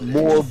man with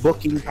more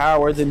booking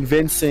power than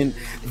Vincent,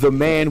 the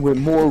man with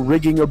more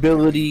rigging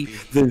ability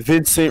than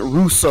Vincent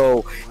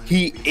Russo.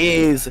 He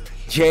is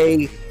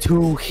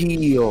J2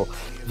 Heel,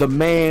 the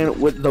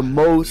man with the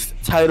most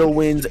title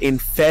wins in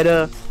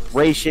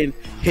Federation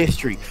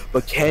history.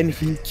 But can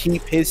he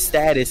keep his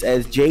status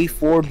as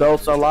J4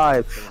 belts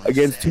alive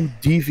against two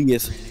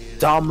devious,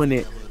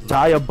 dominant,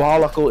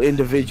 diabolical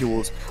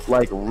individuals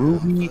like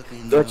Ruby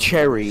the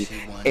Cherry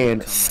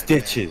and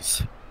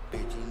Stitches?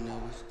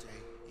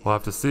 We'll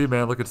have to see,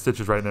 man. Look at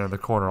Stitches right there in the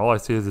corner. All I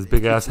see is his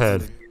big ass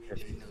head.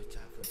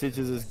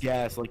 Stitches is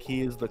gas like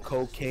he is the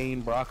cocaine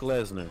Brock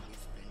Lesnar.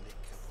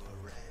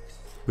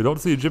 We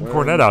don't see Jim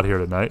Cornette out here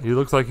tonight. He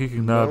looks like he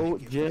can. No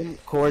Jim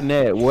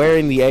Cornette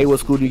wearing the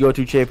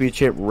AWSDYG2CW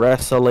Championship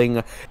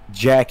Wrestling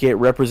jacket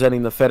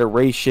representing the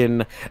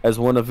Federation as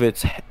one of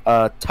its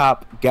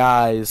top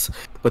guys.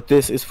 But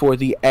this is for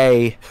the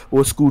A.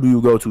 What school do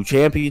you go to?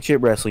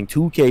 Championship Wrestling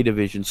 2K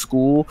Division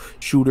School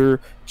Shooter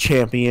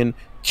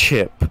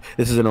Championship.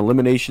 This is an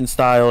elimination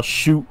style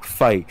shoot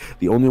fight.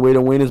 The only way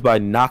to win is by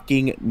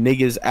knocking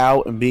niggas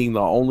out and being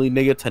the only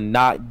nigga to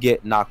not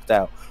get knocked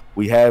out.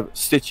 We have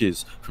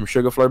Stitches from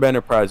Sugar Flurb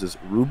Enterprises,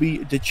 Ruby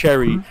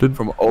DeCherry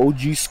from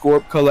OG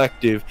Scorp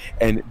Collective,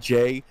 and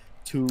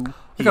J2.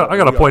 I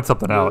gotta point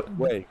something out.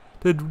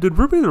 Did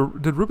Ruby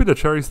the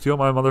Cherry steal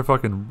my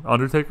motherfucking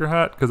Undertaker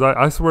hat? Because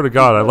I swear to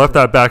God, I left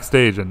that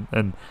backstage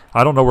and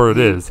I don't know where it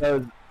is.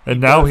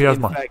 And now he has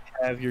my.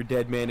 Have your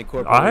dead man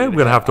incorporated. I am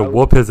gonna have to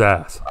whoop his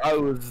ass. I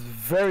was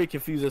very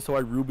confused as to why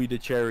Ruby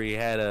DeCherry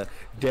had a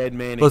dead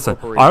man. Listen,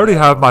 I already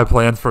have my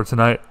plans for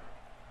tonight,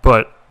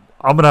 but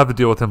I'm gonna have to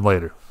deal with him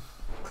later.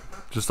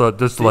 Just to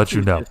let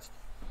you know.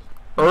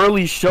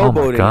 Early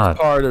showboating is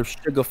part of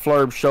Sugar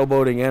Flurb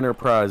Showboating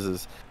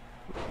Enterprises.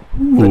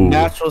 The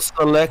natural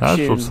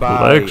selection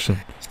by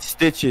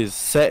Stitches,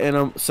 setting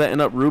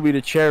up Ruby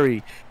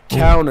DeCherry.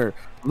 Counter.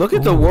 Look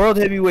at the World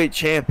Heavyweight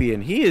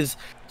Champion. He is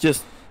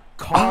just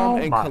calm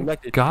and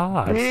collected.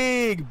 God.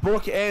 Big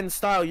bookend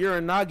style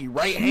Uranagi.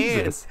 Right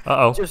hand.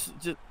 Just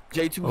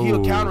J2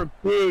 heel counter.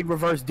 Big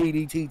reverse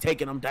DDT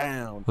taking him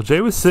down. Well,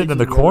 Jay was sitting in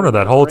the corner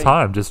that whole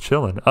time just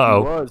chilling.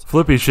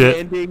 Flippy shit.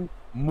 Standing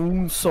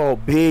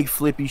moonsault, big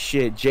flippy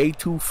shit.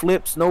 J2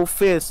 flips, no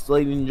fists,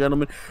 ladies and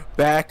gentlemen.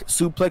 Back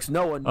suplex,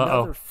 no,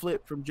 another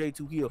flip from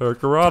J2 heel.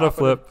 Hurricanrana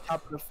flip.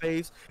 Top of the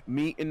face,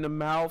 meat in the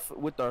mouth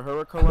with the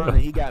Hurricanrana.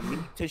 And he got meat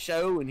to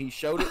show, and he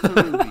showed it to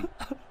Ruby.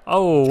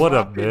 What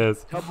a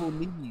miss. Double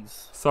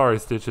knees. Sorry,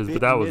 Stitches,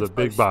 but that was a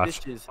big botch.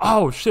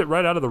 Oh, shit,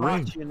 right out of the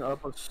ring.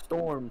 Up a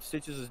storm.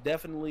 Stitches is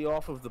definitely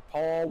off of the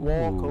Paul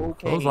Wall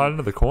cocaine. Clothesline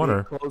into the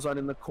corner. Clothesline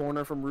in the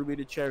corner from Ruby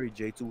DeCherry.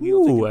 J2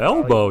 heel.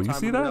 Elbow. You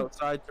see that?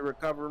 Outside to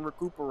recover and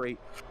recuperate.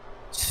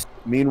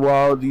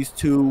 Meanwhile, these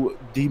two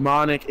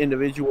demonic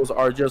individuals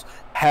are just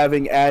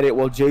having at it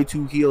while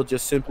J2 heel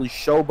just simply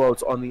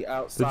showboats on the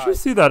outside. Did you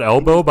see that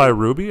elbow by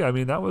Ruby? I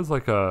mean, that was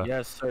like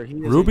a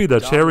Ruby the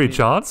Cherry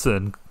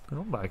Johnson.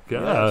 Oh my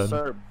God. Yes,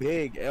 sir.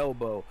 Big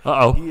elbow.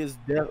 He is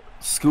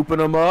scooping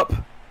him up.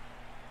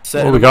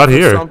 What we got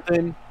here?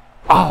 Something.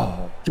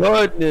 Oh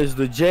goodness,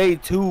 the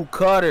J2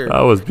 cutter. That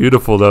was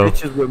beautiful though.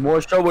 Bitches with more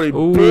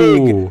showboating.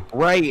 Big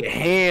right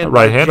hand. That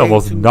right hand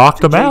almost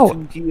knocked him out.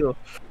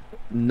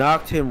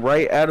 Knocked him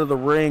right out of the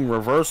ring.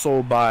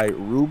 Reversal by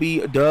Ruby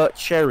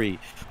DeCherry,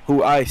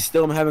 who I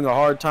still am having a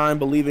hard time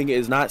believing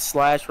is not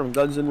Slash from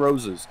Guns N'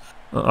 Roses.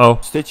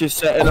 Stitches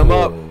setting him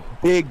up.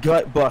 Big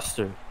gut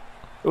buster.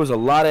 There was a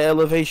lot of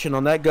elevation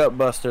on that gut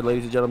buster,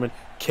 ladies and gentlemen.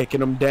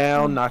 Kicking him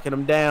down, knocking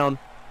him down,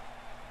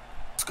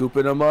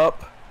 scooping him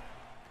up.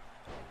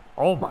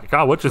 Oh my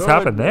God, what just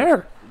happened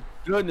there?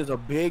 Goodness, a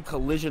big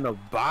collision of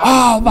bodies.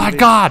 Oh my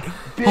God!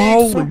 Big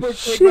Holy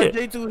shit!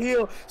 J2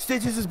 heel.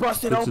 Stitches is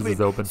busted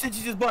open.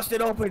 Stitches is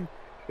busted open.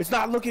 It's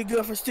not looking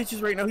good for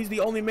Stitches right now. He's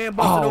the only man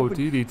busted open.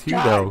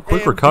 DDT though.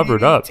 Quick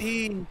recovered up.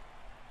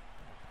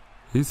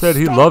 He said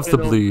he loves to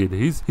bleed.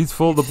 He's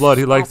full of the blood.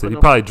 He likes it. He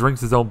probably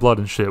drinks his own blood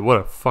and shit. What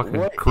a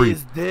fucking creep. What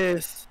is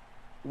this?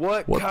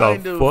 What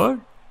kind the of fuck?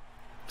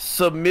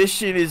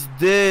 Submission is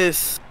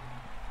this?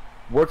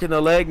 Working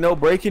the leg, no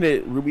breaking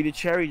it. Ruby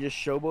DeCherry just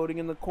showboating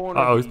in the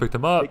corner. He's picked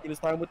him up. Taking his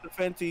time with the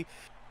Fenty.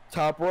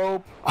 Top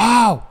rope.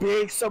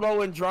 Big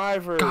Samoan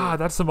driver. God,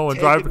 that Samoan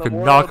driver could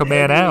knock a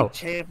man out.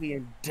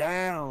 Champion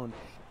down.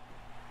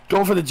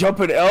 Going for the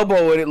jumping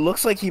elbow, and it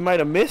looks like he might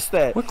have missed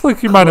that. Looks like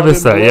he might have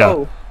missed that,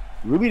 yeah.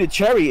 Ruby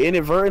DeCherry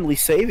inadvertently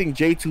saving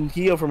J2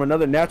 heel from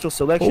another natural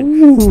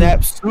selection. Snap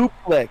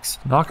suplex.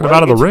 Knocking him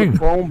out of the ring. The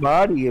prone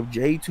body of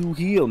J2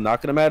 heel.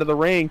 Knocking him out of the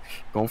ring.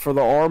 Going for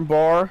the arm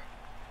bar.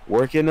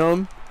 Working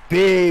him.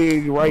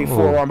 Big right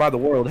forearm by the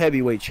World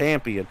Heavyweight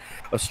Champion.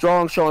 A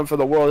strong showing for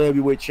the World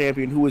Heavyweight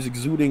Champion, who is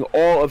exuding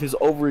all of his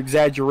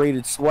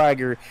over-exaggerated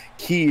swagger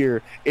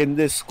here in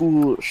this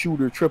school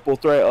shooter triple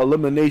threat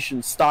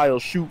elimination style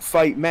shoot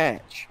fight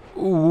match.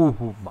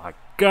 Oh my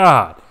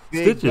God.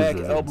 Big Stitches back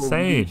is elbow.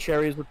 insane.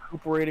 Cherry's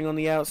recuperating on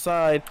the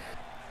outside.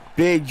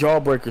 Big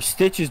jawbreaker.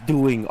 Stitches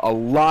doing a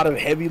lot of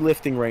heavy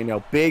lifting right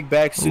now. Big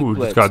back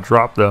suplex. Just got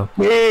dropped though.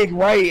 Big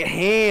right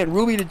hand.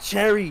 Ruby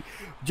DeCherry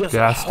just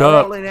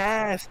hauling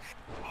ass.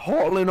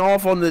 Hauling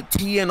off on the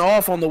teeing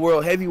off on the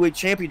World Heavyweight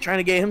Champion, trying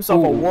to get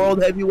himself a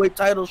World Heavyweight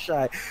title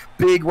shot.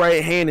 Big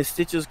right hand, and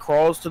Stitches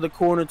crawls to the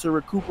corner to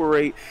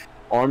recuperate.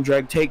 Arm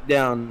drag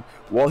takedown.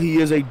 While he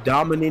is a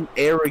dominant,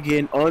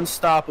 arrogant,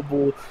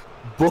 unstoppable,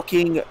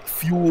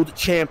 booking-fueled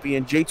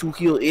champion, J2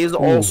 heel is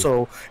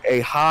also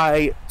a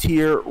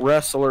high-tier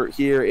wrestler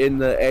here in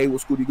the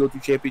What School Do You Go To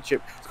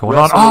Championship. What's going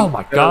on? Oh,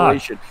 my God.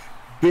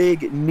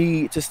 Big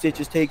knee to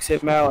Stitches, takes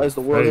him out as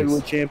the World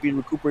Heavyweight Champion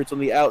recuperates on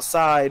the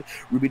outside.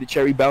 Ruby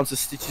DeCherry bounces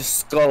Stitches'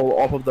 skull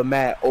off of the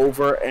mat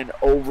over and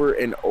over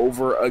and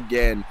over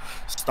again.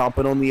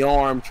 Stomping on the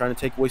arm, trying to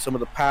take away some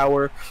of the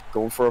power.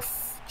 Going for a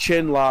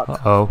chin lock.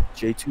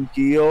 J2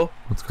 heel.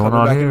 What's going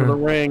on here? Into the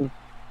ring.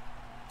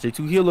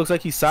 J2 Heel looks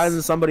like he's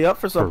sizing somebody up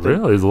for something. For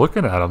real, he's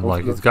looking at him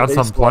like he's got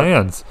some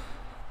plans.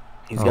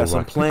 He's got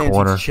some plans.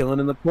 He's chilling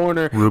in the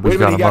corner. Ruby's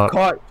Wait a minute, got him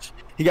up.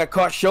 He got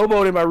caught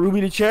showboating by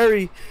Ruby the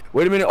Cherry.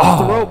 Wait a minute, off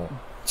the rope.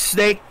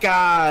 Snake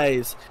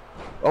eyes.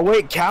 Oh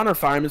wait, counter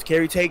fireman's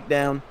carry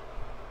takedown.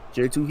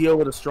 J2 Heel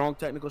with a strong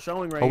technical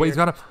showing right here. Oh wait, he's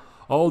got a.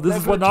 Oh, this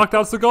is what knocked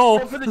out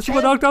Seagal. This is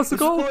what knocked out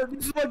Seagal.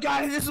 This is what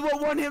got him. This is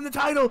what won him the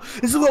title.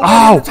 This is what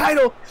won him the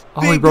title.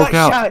 Oh, he broke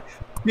out.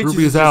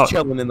 Ruby is out.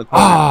 Chilling in the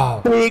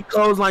corner. Big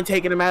clothesline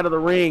taking him out of the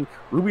ring.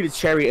 Ruby the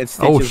Cherry and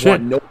Stitches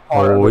won no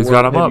part of the he's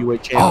got him up.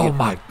 Champion. Oh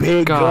my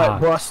big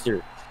God. gut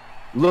buster.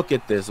 Look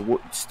at this.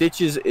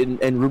 Stitches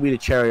and Ruby the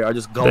Cherry are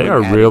just going. They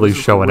are really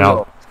showing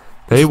out.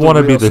 They want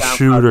to be the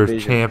shooter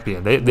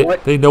champion.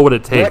 They know what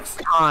it takes.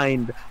 What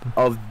kind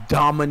of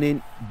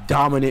dominant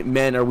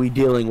men are we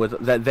dealing with?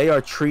 That they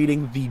are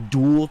treating the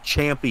dual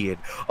champion,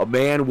 a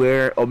man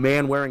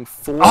wearing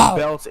 4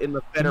 belts in the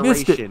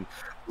federation,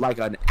 like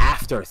an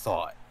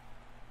afterthought.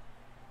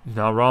 You're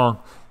not wrong.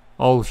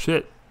 Oh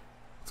shit,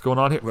 what's going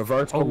on here?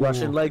 Reversal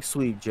Russian leg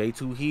sweep.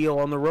 J2 Heel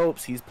on the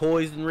ropes. He's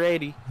poised and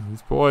ready.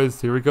 He's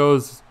poised. Here he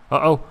goes.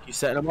 He's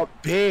setting him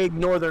up. Big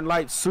Northern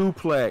Light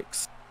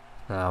suplex.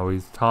 Now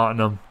he's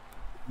taunting him.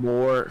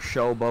 More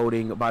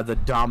showboating by the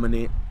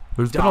dominant.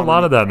 There's been a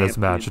lot of that in this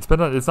match. It's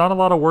not a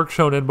lot of work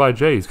shown in by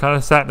Jay. He's kind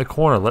of sat in the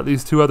corner. Let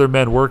these 2 other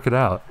men work it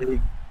out.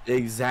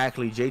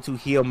 Exactly. J2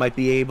 Heel might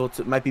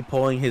be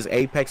pulling his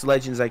Apex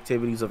Legends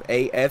activities of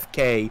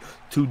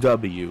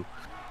AFK2W.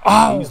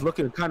 He's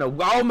looking kind of.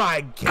 Oh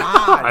my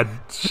God!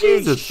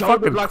 Jesus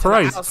fucking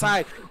Christ!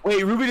 Outside.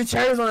 Wait, Ruby the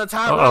Cherry's on the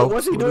top.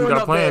 What's he doing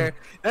up there?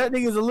 That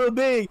nigga's a little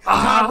big.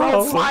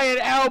 Flying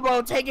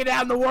elbow, taking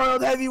down the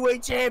world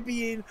heavyweight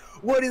champion.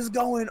 What is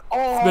going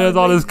on? This man's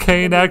on his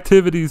Kane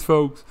activities,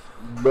 folks.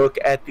 Look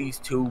at these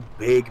 2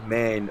 big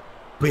men.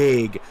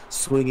 Big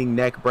swinging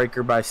neck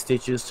breaker by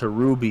Stitches to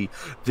Ruby.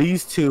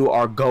 These 2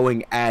 are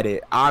going at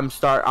it. I'm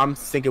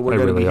thinking we're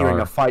going to be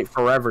hearing a fight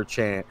forever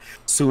chant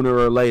sooner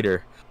or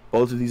later.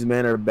 Both of these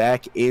men are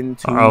back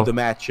into the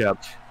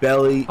matchup.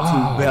 Belly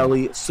to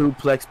belly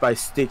suplex by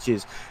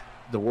Stitches.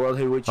 The world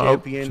heavyweight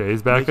champion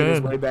Jay's back making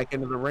his way back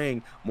into the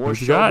ring. More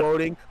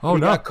showboating. Oh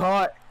no! Got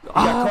caught.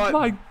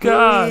 My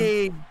God!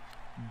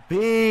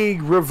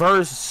 Big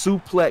reverse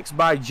suplex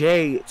by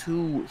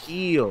J2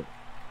 Heel.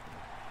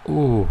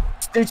 Ooh.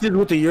 Stitches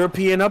with the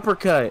European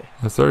uppercut.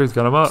 Yes, sir. He's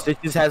got him up.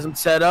 Stitches has him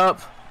set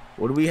up.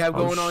 What do we have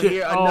going on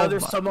here? Another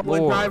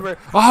Samoan driver.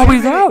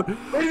 He's out. Wait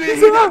a minute,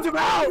 he knocked him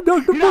out.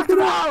 He knocked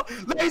him out.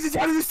 Ladies and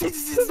gentlemen,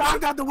 Stitches just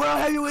knocked out the world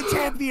heavyweight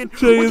champion.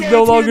 Jay is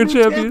no longer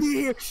champion.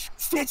 Here.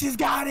 Stitches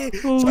got it.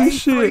 Holy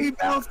shit. 3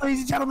 belts, ladies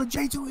and gentlemen.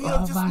 J2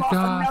 Heel just lost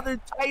another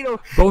title.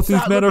 Both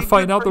these men are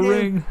fighting out the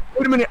ring.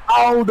 Wait a minute.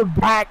 The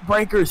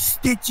backbreakers.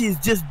 Stitches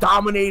just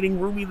dominating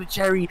Ruby the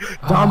Cherry.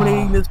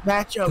 Dominating this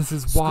matchup. This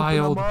is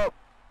wild. What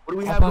do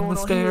we have going on the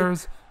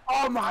stairs?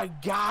 Oh my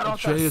God.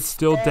 Jay is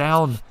still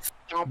down.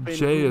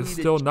 Jay is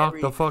still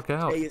knocked the fuck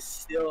out. Jay is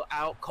still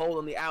out cold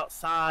on the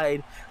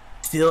outside.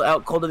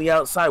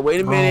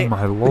 Wait a minute. Oh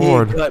my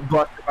Lord.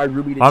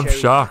 I'm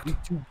shocked.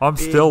 I'm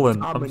still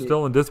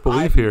in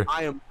disbelief here.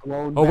 I am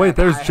blown oh wait,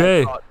 there's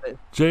Jay.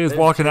 Jay is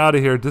walking Jay out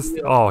of here.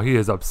 He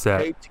is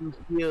upset.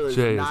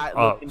 Jay is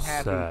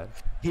upset.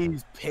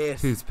 He's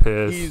pissed. He's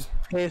pissed. He's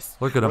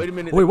pissed. Look at him. Wait a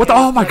minute. Wait, what the?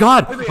 Oh my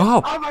God.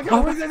 Oh my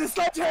God. What is that? The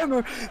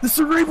sledgehammer. The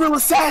cerebral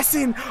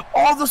assassin.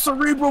 All the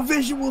cerebral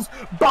visuals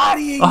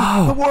bodying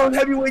the world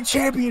heavyweight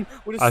champion.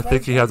 I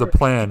think he has a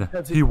plan.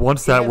 He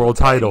wants that world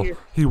title.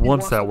 He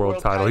wants that world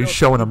title. He's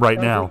showing him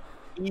right now.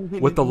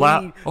 With the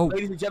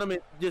ladies and gentlemen,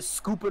 just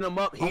scooping him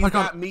up. He's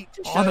got meat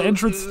to show on the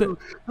entrance. The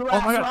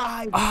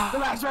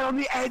last ride on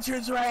the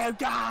entrance ramp.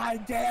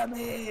 God damn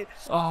it.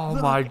 Oh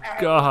my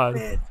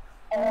God.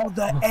 All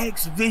the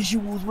X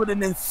visuals with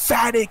an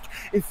emphatic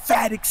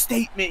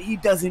statement. He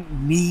doesn't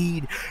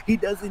need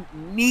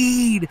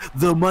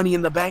the Money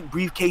in the Bank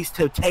briefcase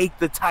to take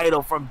the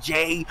title from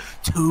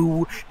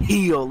J2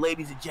 Heel,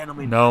 ladies and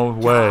gentlemen. No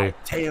way.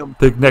 Damn.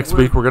 Think next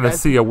week we're gonna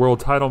see a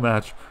world title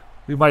match.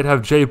 We might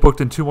have Jay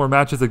booked in 2 more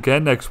matches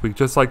again next week,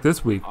 just like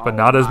this week, but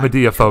not as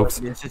Madea, folks.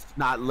 It's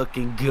not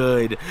looking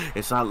good.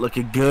 It's not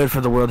looking good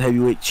for the world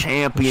heavyweight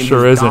champion.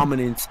 Sure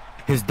isn't.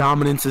 His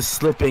dominance is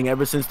slipping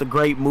ever since the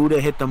Great Muda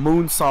hit the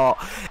moonsault.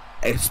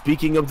 And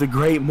speaking of the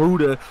Great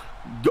Muda,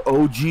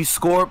 OG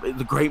Scorp,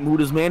 the Great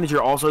Muda's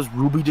manager, also has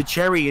Ruby the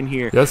Cherry in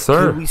here. Yes,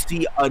 sir. Can we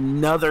see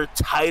another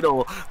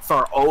title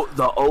for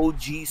the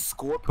OG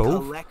Scorp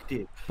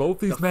Collective? Both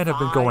these men have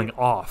been going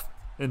off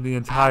in the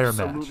entire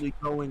match. Absolutely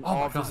going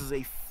off.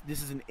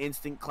 This is an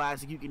instant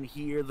classic. You can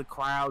hear the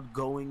crowd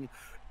going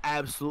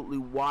absolutely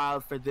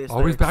wild for this.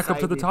 Always back up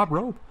to the top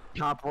rope.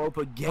 Top rope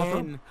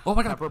again. Oh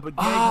my God. Top rope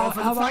again.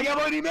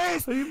 Elbow, and he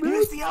missed. He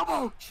missed the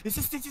elbow. This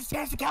is Stitch's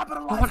chance to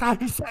capitalize. Oh my God.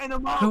 He's setting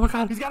him up. Oh my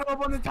God. He's got him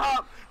up on the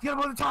top.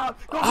 God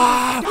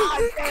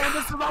damn,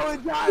 the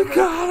Samoan driver.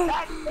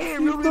 Got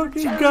it.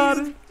 He got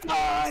it.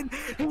 Done.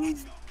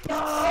 He's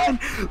done.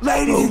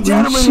 Ladies and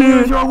gentlemen,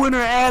 here's your winner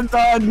and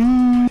the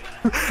new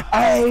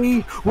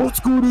Hey, what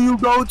school do you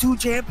go to?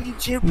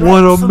 Championship.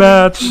 What a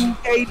match.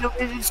 2K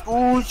Division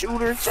School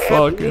Shooter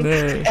Fucking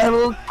Champion.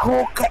 A.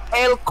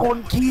 El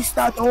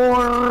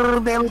Conquistador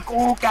del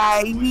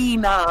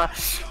Cocaína.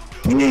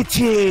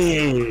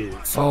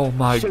 Bitches. Oh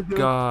my Sugar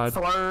god.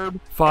 Flurb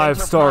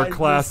 5-star Enterprises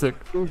classic.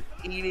 is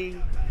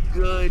eating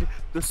good.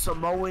 The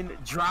Samoan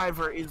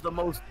driver is the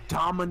most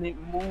dominant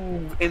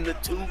move in the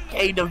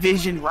 2K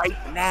division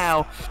right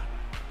now.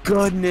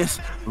 Goodness,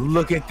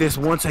 look at this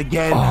once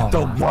again. Oh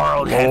the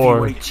world Lord.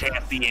 heavyweight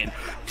champion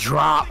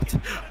dropped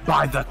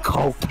by the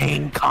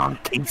cocaine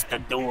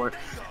conquistador,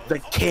 the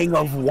king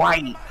of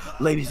white.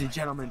 Ladies and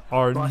gentlemen,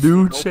 Our busting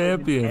new open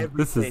champion.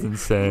 This is everything.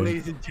 insane.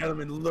 Ladies and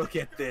gentlemen, look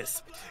at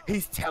this.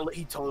 He told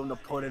him to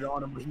put it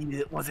on him, but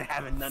he wasn't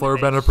having none Flurb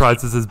of that.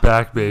 Enterprises is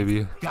back,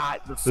 baby.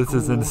 Got the This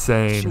is school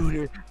insane.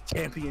 Shooter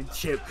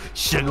Championship.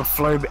 Sugar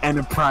Flurb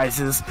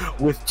Enterprises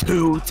with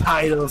 2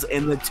 titles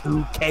in the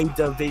 2K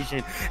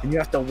division. And you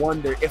have to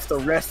wonder if the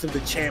rest of the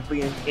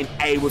champions in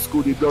A What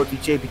School Do You Go To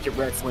Championship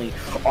Wrestling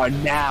are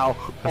now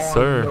Yes, on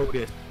sir.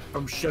 notice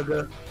from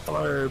Sugar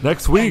Flurb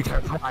Next week.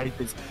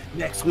 Enterprises.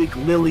 Next week,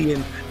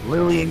 Lillian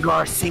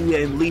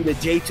Garcia and Lita,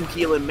 J2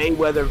 Heel and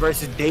Mayweather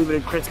versus David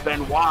and Chris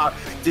Benoit,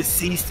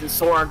 Disceased and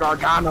Sora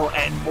Gargano,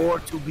 and more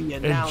to be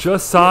announced. And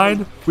just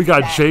signed, we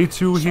got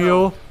J2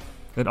 Heel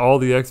and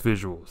ALLtheX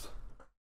visuals.